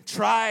been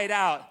tried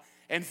out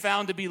and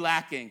found to be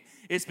lacking.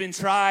 It's been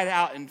tried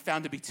out and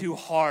found to be too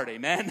hard.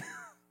 Amen?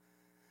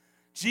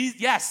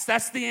 Yes,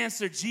 that's the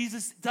answer.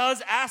 Jesus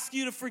does ask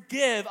you to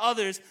forgive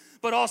others,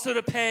 but also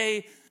to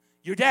pay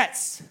your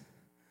debts.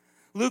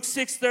 Luke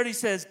 6:30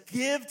 says,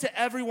 give to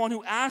everyone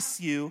who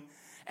asks you,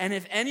 and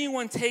if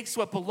anyone takes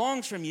what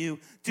belongs from you,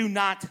 do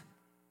not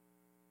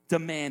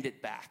demand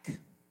it back.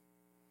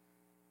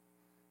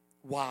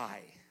 Why?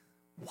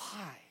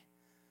 Why?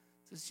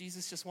 Does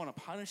Jesus just want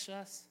to punish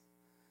us?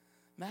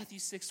 Matthew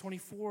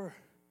 6:24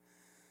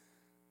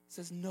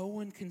 says, no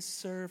one can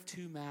serve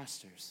two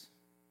masters.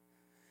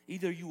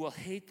 Either you will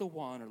hate the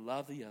one or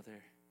love the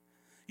other.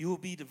 You will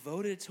be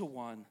devoted to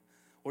one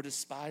or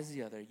despise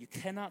the other. You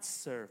cannot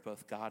serve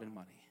both God and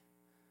money.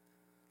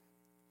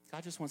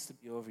 God just wants to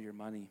be over your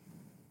money.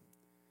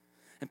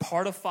 And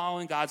part of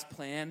following God's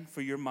plan for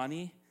your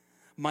money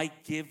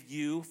might give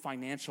you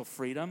financial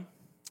freedom,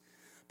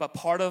 but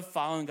part of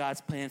following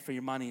God's plan for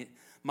your money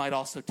might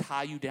also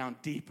tie you down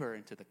deeper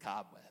into the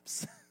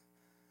cobwebs.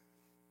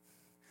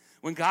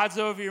 When God's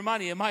over your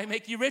money, it might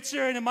make you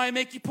richer and it might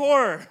make you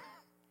poorer.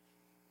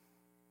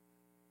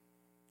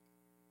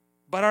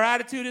 But our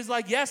attitude is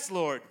like, yes,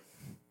 Lord.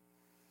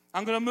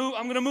 I'm going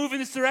to move in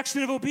this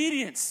direction of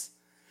obedience.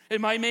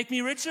 It might make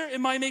me richer, it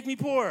might make me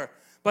poorer,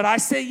 but I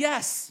say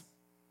yes.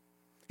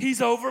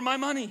 He's over my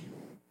money.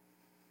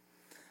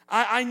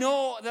 I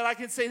know that I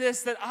can say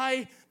this, that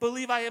I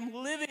believe I am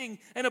living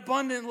an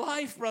abundant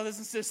life, brothers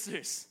and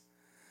sisters,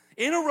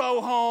 in a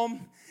row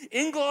home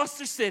in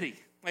Gloucester City.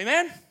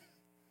 Amen?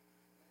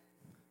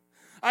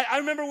 I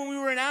remember when we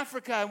were in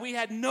Africa and we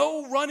had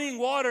no running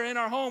water in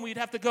our home. We'd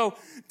have to go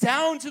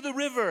down to the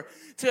river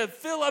to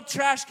fill up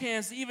trash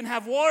cans to even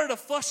have water to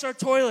flush our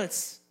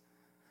toilets.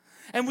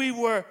 And we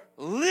were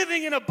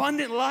living an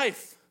abundant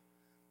life.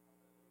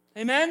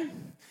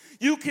 Amen?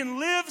 You can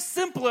live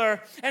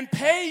simpler and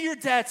pay your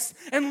debts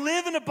and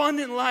live an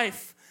abundant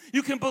life.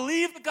 You can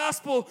believe the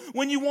gospel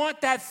when you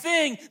want that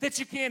thing that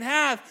you can't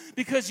have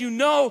because you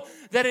know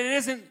that it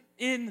isn't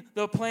in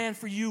the plan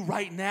for you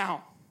right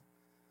now.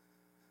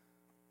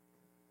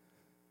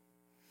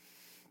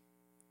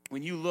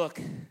 When you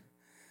look,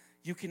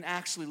 you can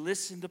actually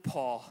listen to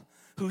Paul,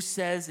 who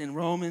says in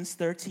Romans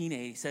 13:8,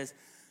 he says,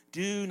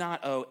 do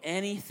not owe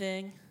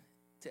anything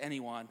to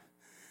anyone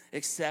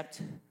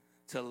except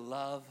to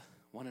love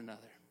one another.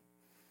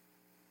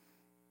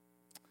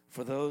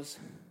 For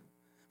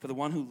the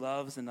one who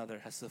loves another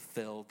has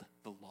fulfilled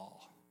the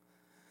law.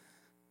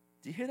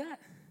 Do you hear that?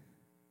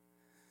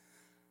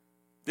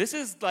 This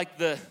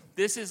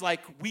is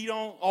like we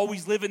don't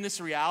always live in this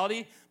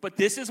reality, but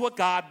this is what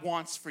God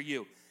wants for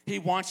you. He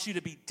wants you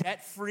to be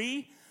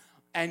debt-free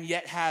and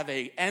yet have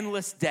an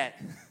endless debt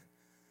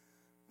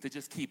to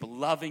just keep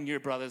loving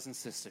your brothers and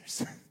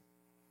sisters.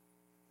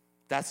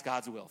 That's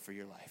God's will for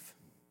your life.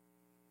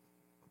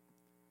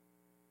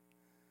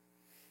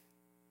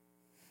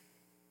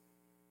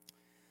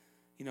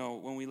 You know,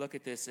 when we look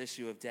at this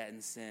issue of debt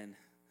and sin,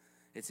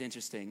 it's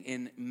interesting.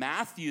 In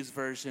Matthew's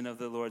version of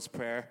the Lord's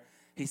Prayer,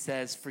 he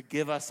says,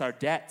 forgive us our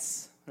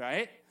debts,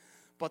 right?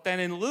 But then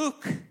in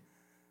Luke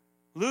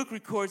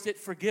records it,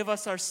 forgive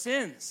us our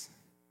sins.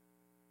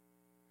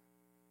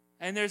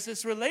 And there's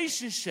this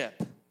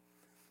relationship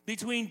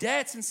between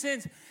debts and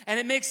sins. And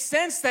it makes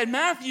sense that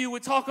Matthew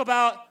would talk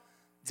about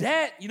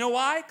debt. You know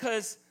why?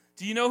 Because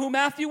do you know who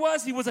Matthew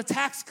was? He was a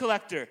tax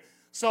collector.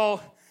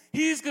 So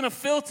he's going to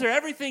filter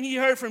everything he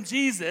heard from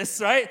Jesus,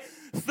 right,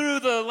 through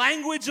the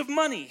language of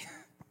money.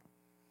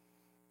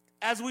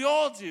 As we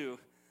all do.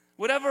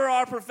 Whatever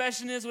our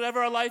profession is,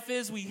 whatever our life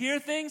is, we hear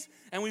things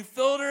and we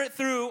filter it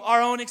through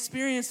our own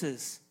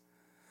experiences.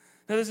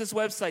 Now, there's this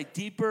website,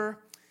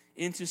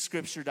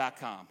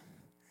 deeperintoScripture.com.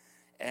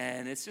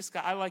 And it's just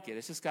got, I like it.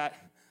 It's just got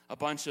a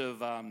bunch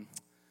of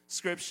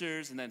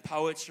scriptures and then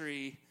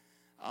poetry,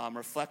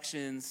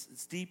 reflections.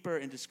 It's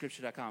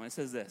deeperintoScripture.com. It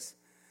says this.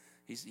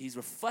 He's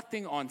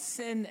reflecting on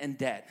sin and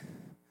debt.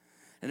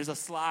 And there's a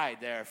slide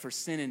there for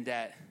sin and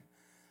debt.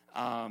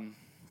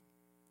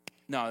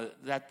 No,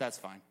 that's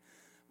fine.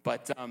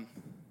 But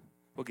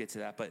we'll get to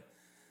that. But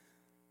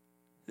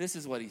this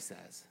is what he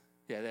says.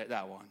 Yeah,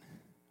 that one.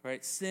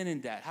 Right? Sin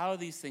and debt. How are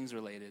these things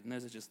related? And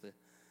those are just the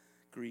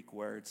Greek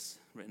words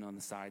written on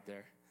the side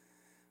there.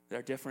 There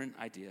are different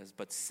ideas.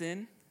 But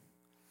sin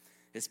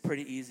is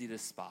pretty easy to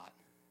spot.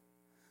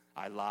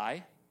 I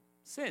lie,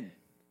 sin.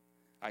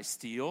 I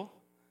steal,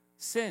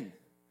 sin.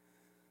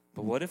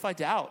 But what if I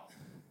doubt?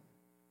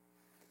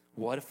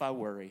 What if I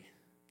worry?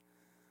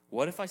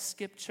 What if I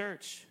skip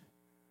church?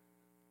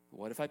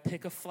 What if I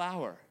pick a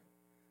flower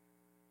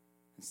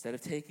instead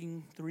of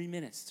taking 3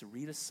 minutes to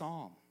read a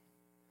psalm?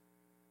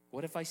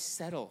 What if I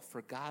settle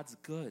for God's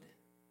good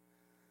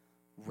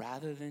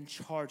rather than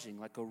charging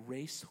like a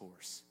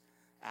racehorse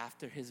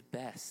after his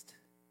best?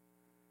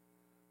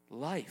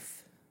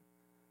 Life,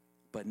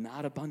 but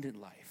not abundant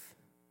life.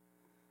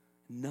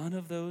 None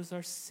of those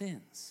are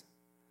sins,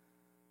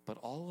 but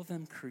all of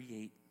them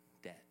create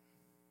debt.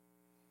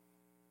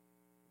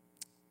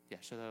 Yeah,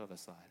 show that other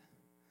slide.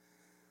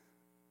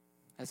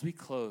 As we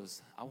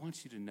close, I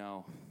want you to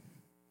know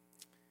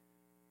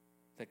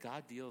that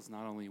God deals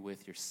not only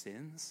with your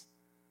sins,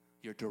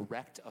 your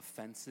direct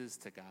offenses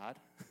to God,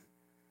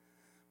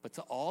 but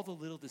to all the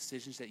little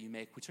decisions that you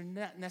make, which are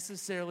not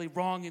necessarily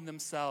wrong in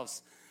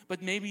themselves,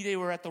 but maybe they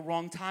were at the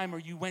wrong time or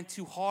you went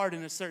too hard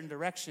in a certain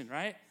direction,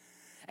 right?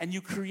 And you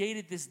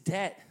created this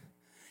debt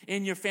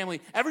in your family.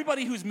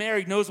 Everybody who's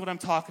married knows what I'm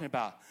talking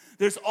about.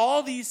 There's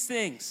all these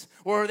things,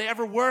 or they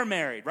ever were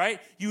married, right?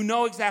 You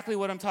know exactly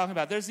what I'm talking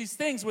about. There's these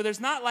things where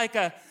there's not like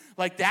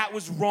that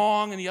was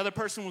wrong and the other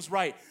person was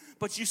right.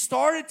 But you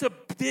started to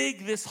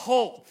dig this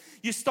hole.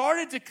 You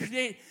started to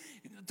create,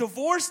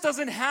 divorce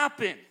doesn't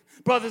happen,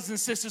 brothers and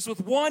sisters,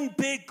 with one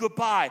big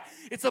goodbye.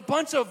 It's a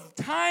bunch of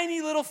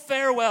tiny little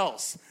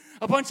farewells.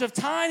 A bunch of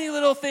tiny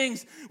little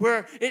things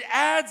where it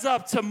adds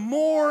up to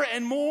more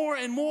and more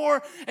and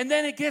more. And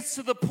then it gets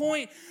to the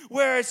point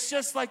where it's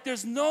just like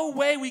there's no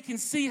way we can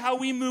see how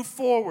we move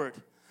forward.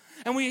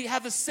 And we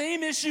have the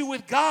same issue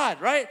with God,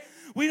 right?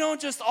 We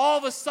don't just all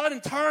of a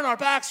sudden turn our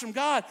backs from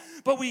God,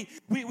 but we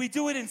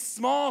do it in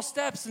small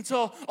steps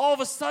until all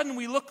of a sudden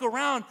we look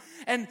around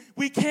and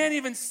we can't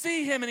even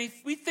see him. And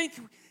we think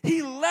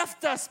he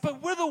left us,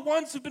 but we're the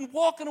ones who've been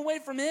walking away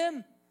from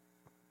him.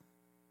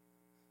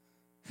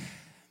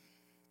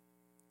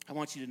 I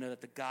want you to know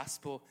that the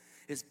gospel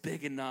is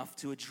big enough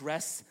to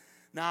address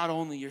not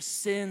only your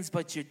sins,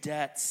 but your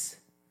debts.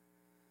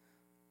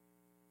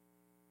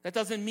 That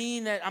doesn't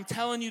mean that I'm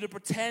telling you to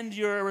pretend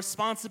your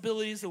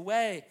responsibilities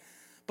away.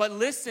 But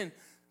listen,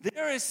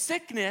 there is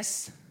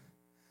sickness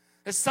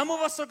that some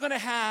of us are going to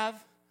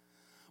have,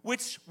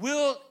 which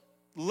will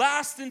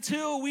last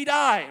until we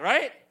die,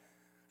 right?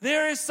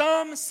 There is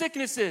some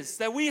sicknesses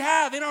that we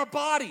have in our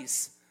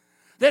bodies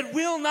that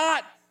will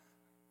not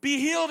be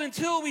healed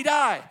until we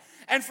die.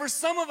 And for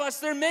some of us,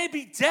 there may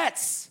be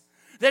debts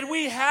that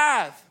we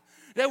have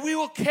that we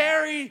will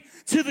carry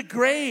to the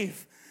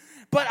grave.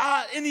 But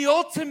in the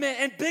ultimate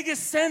and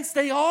biggest sense,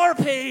 they are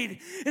paid.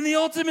 In the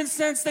ultimate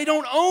sense, they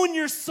don't own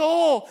your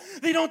soul.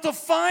 They don't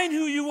define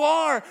who you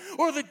are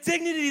or the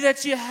dignity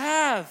that you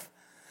have.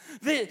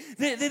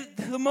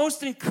 The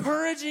most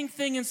encouraging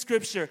thing in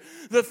Scripture,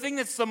 the thing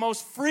that's the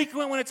most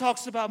frequent when it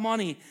talks about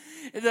money,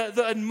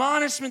 the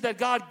admonishment that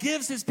God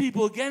gives his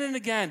people again and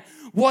again,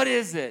 what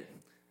is it?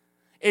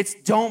 It's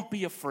don't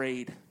be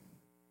afraid.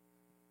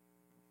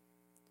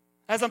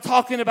 As I'm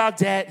talking about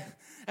debt,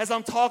 as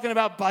I'm talking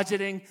about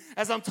budgeting,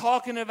 as I'm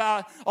talking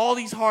about all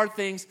these hard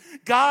things,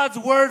 God's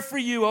word for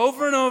you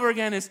over and over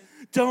again is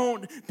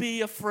don't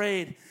be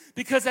afraid.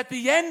 Because at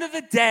the end of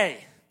the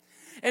day,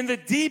 in the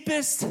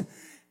deepest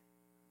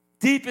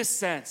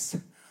sense,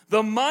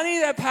 the money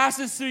that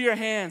passes through your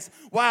hands,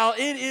 while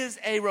it is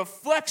a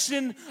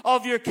reflection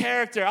of your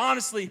character,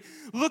 honestly,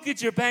 look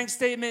at your bank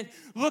statement,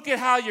 look at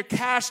how your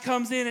cash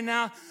comes in and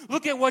out,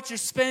 look at what you're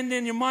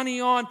spending your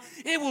money on.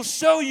 It will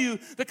show you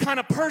the kind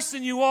of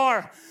person you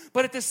are.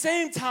 But at the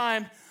same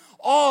time,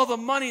 all the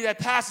money that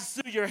passes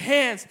through your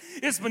hands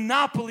is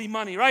monopoly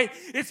money, right?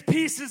 It's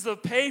pieces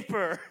of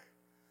paper.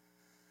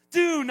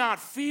 Do not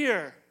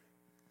fear.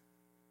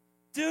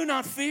 Do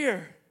not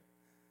fear.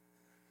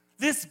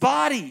 This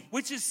body,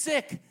 which is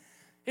sick,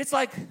 it's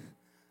like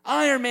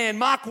Iron Man,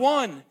 Mach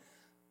 1.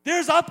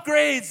 There's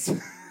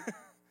upgrades.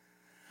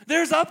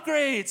 There's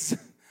upgrades.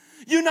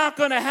 You're not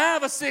going to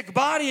have a sick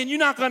body and you're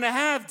not going to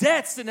have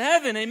debts in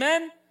heaven,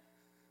 amen?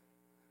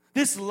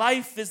 This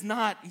life is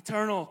not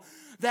eternal.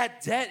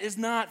 That debt is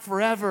not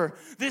forever.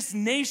 This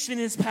nation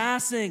is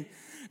passing.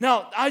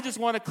 Now, I just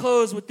want to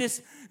close with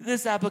this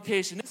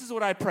application. This is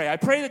what I pray. I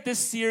pray that this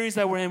series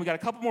that we're in, we got a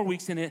couple more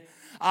weeks in it,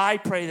 I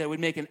pray that it would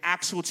make an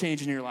actual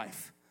change in your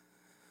life.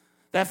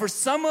 That for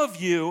some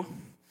of you,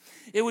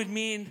 it would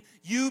mean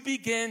you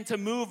begin to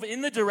move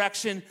in the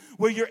direction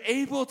where you're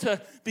able to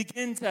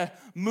begin to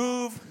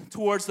move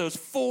towards those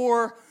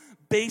 4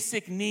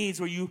 basic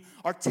needs where you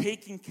are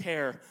taking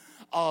care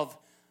of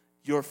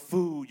your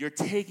food, you're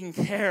taking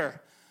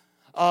care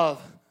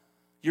of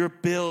your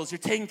bills, you're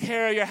taking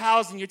care of your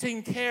housing, you're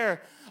taking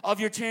care of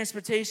your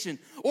transportation.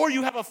 Or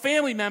you have a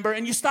family member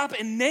and you stop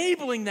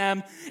enabling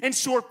them and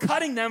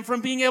shortcutting them from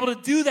being able to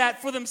do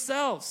that for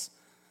themselves.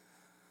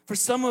 For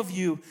some of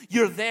you,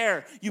 you're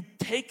there. You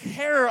take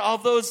care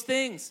of those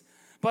things.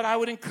 But I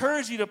would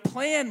encourage you to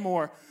plan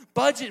more,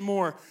 budget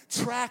more,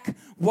 track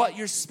what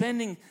you're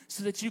spending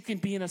so that you can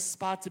be in a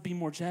spot to be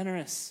more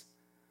generous.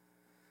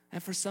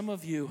 And for some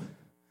of you,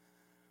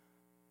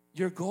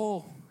 your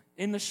goal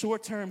in the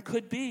short term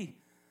could be,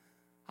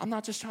 I'm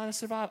not just trying to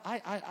survive.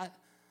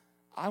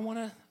 I want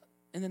to,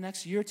 in the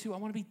next year or two, I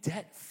want to be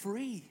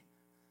debt-free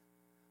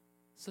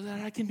so that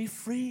I can be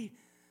free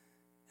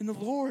in the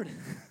Lord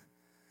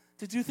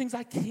to do things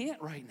I can't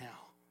right now.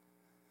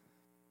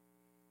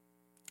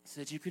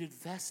 So that you could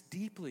invest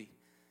deeply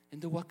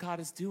into what God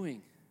is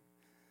doing.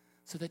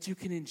 So that you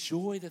can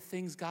enjoy the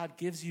things God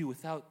gives you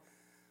without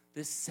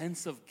this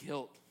sense of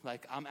guilt.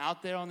 Like, I'm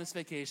out there on this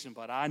vacation,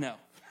 but I know.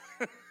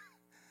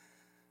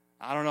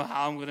 I don't know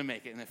how I'm going to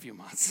make it in a few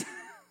months.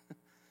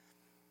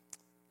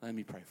 Let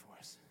me pray for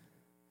us.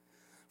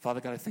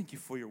 Father God, I thank you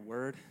for your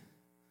word.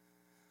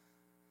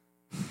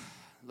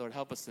 Lord,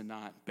 help us to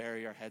not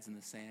bury our heads in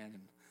the sand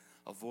and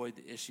avoid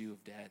the issue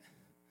of debt.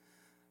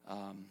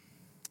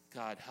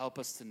 God, help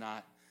us to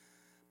not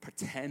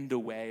pretend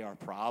away our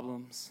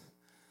problems.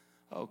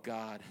 Oh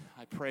God,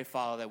 I pray,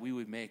 Father, that we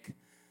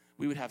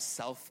would have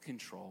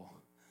self-control.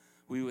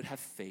 We would have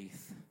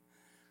faith.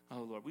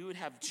 Oh, Lord, we would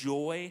have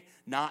joy,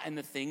 not in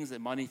the things that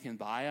money can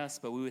buy us,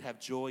 but we would have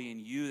joy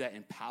in you that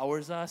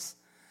empowers us.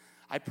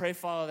 I pray,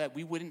 Father, that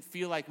we wouldn't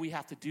feel like we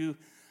have to do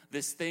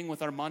this thing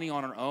with our money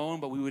on our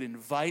own, but we would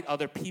invite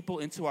other people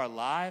into our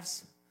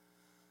lives.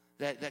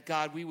 That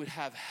God, we would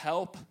have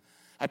help.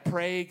 I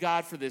pray,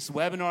 God, for this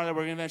webinar that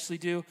we're going to eventually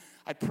do.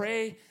 I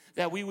pray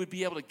that we would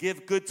be able to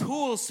give good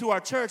tools to our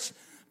church,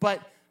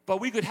 but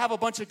we could have a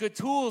bunch of good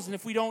tools, and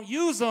if we don't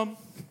use them,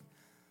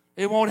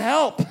 it won't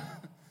help.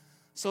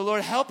 So,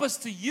 Lord, help us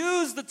to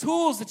use the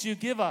tools that you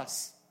give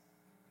us.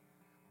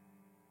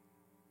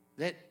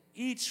 That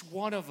each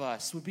one of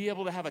us would be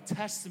able to have a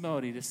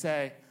testimony to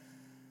say,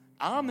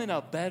 I'm in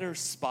a better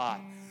spot.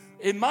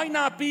 It might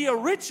not be a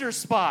richer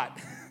spot,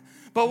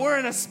 but we're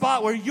in a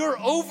spot where you're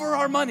over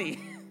our money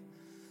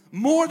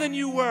more than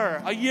you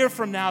were a year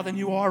from now than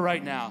you are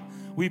right now.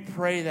 We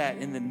pray that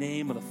in the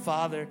name of the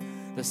Father,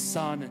 the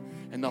Son,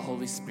 and the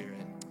Holy Spirit.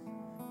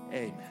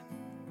 Amen.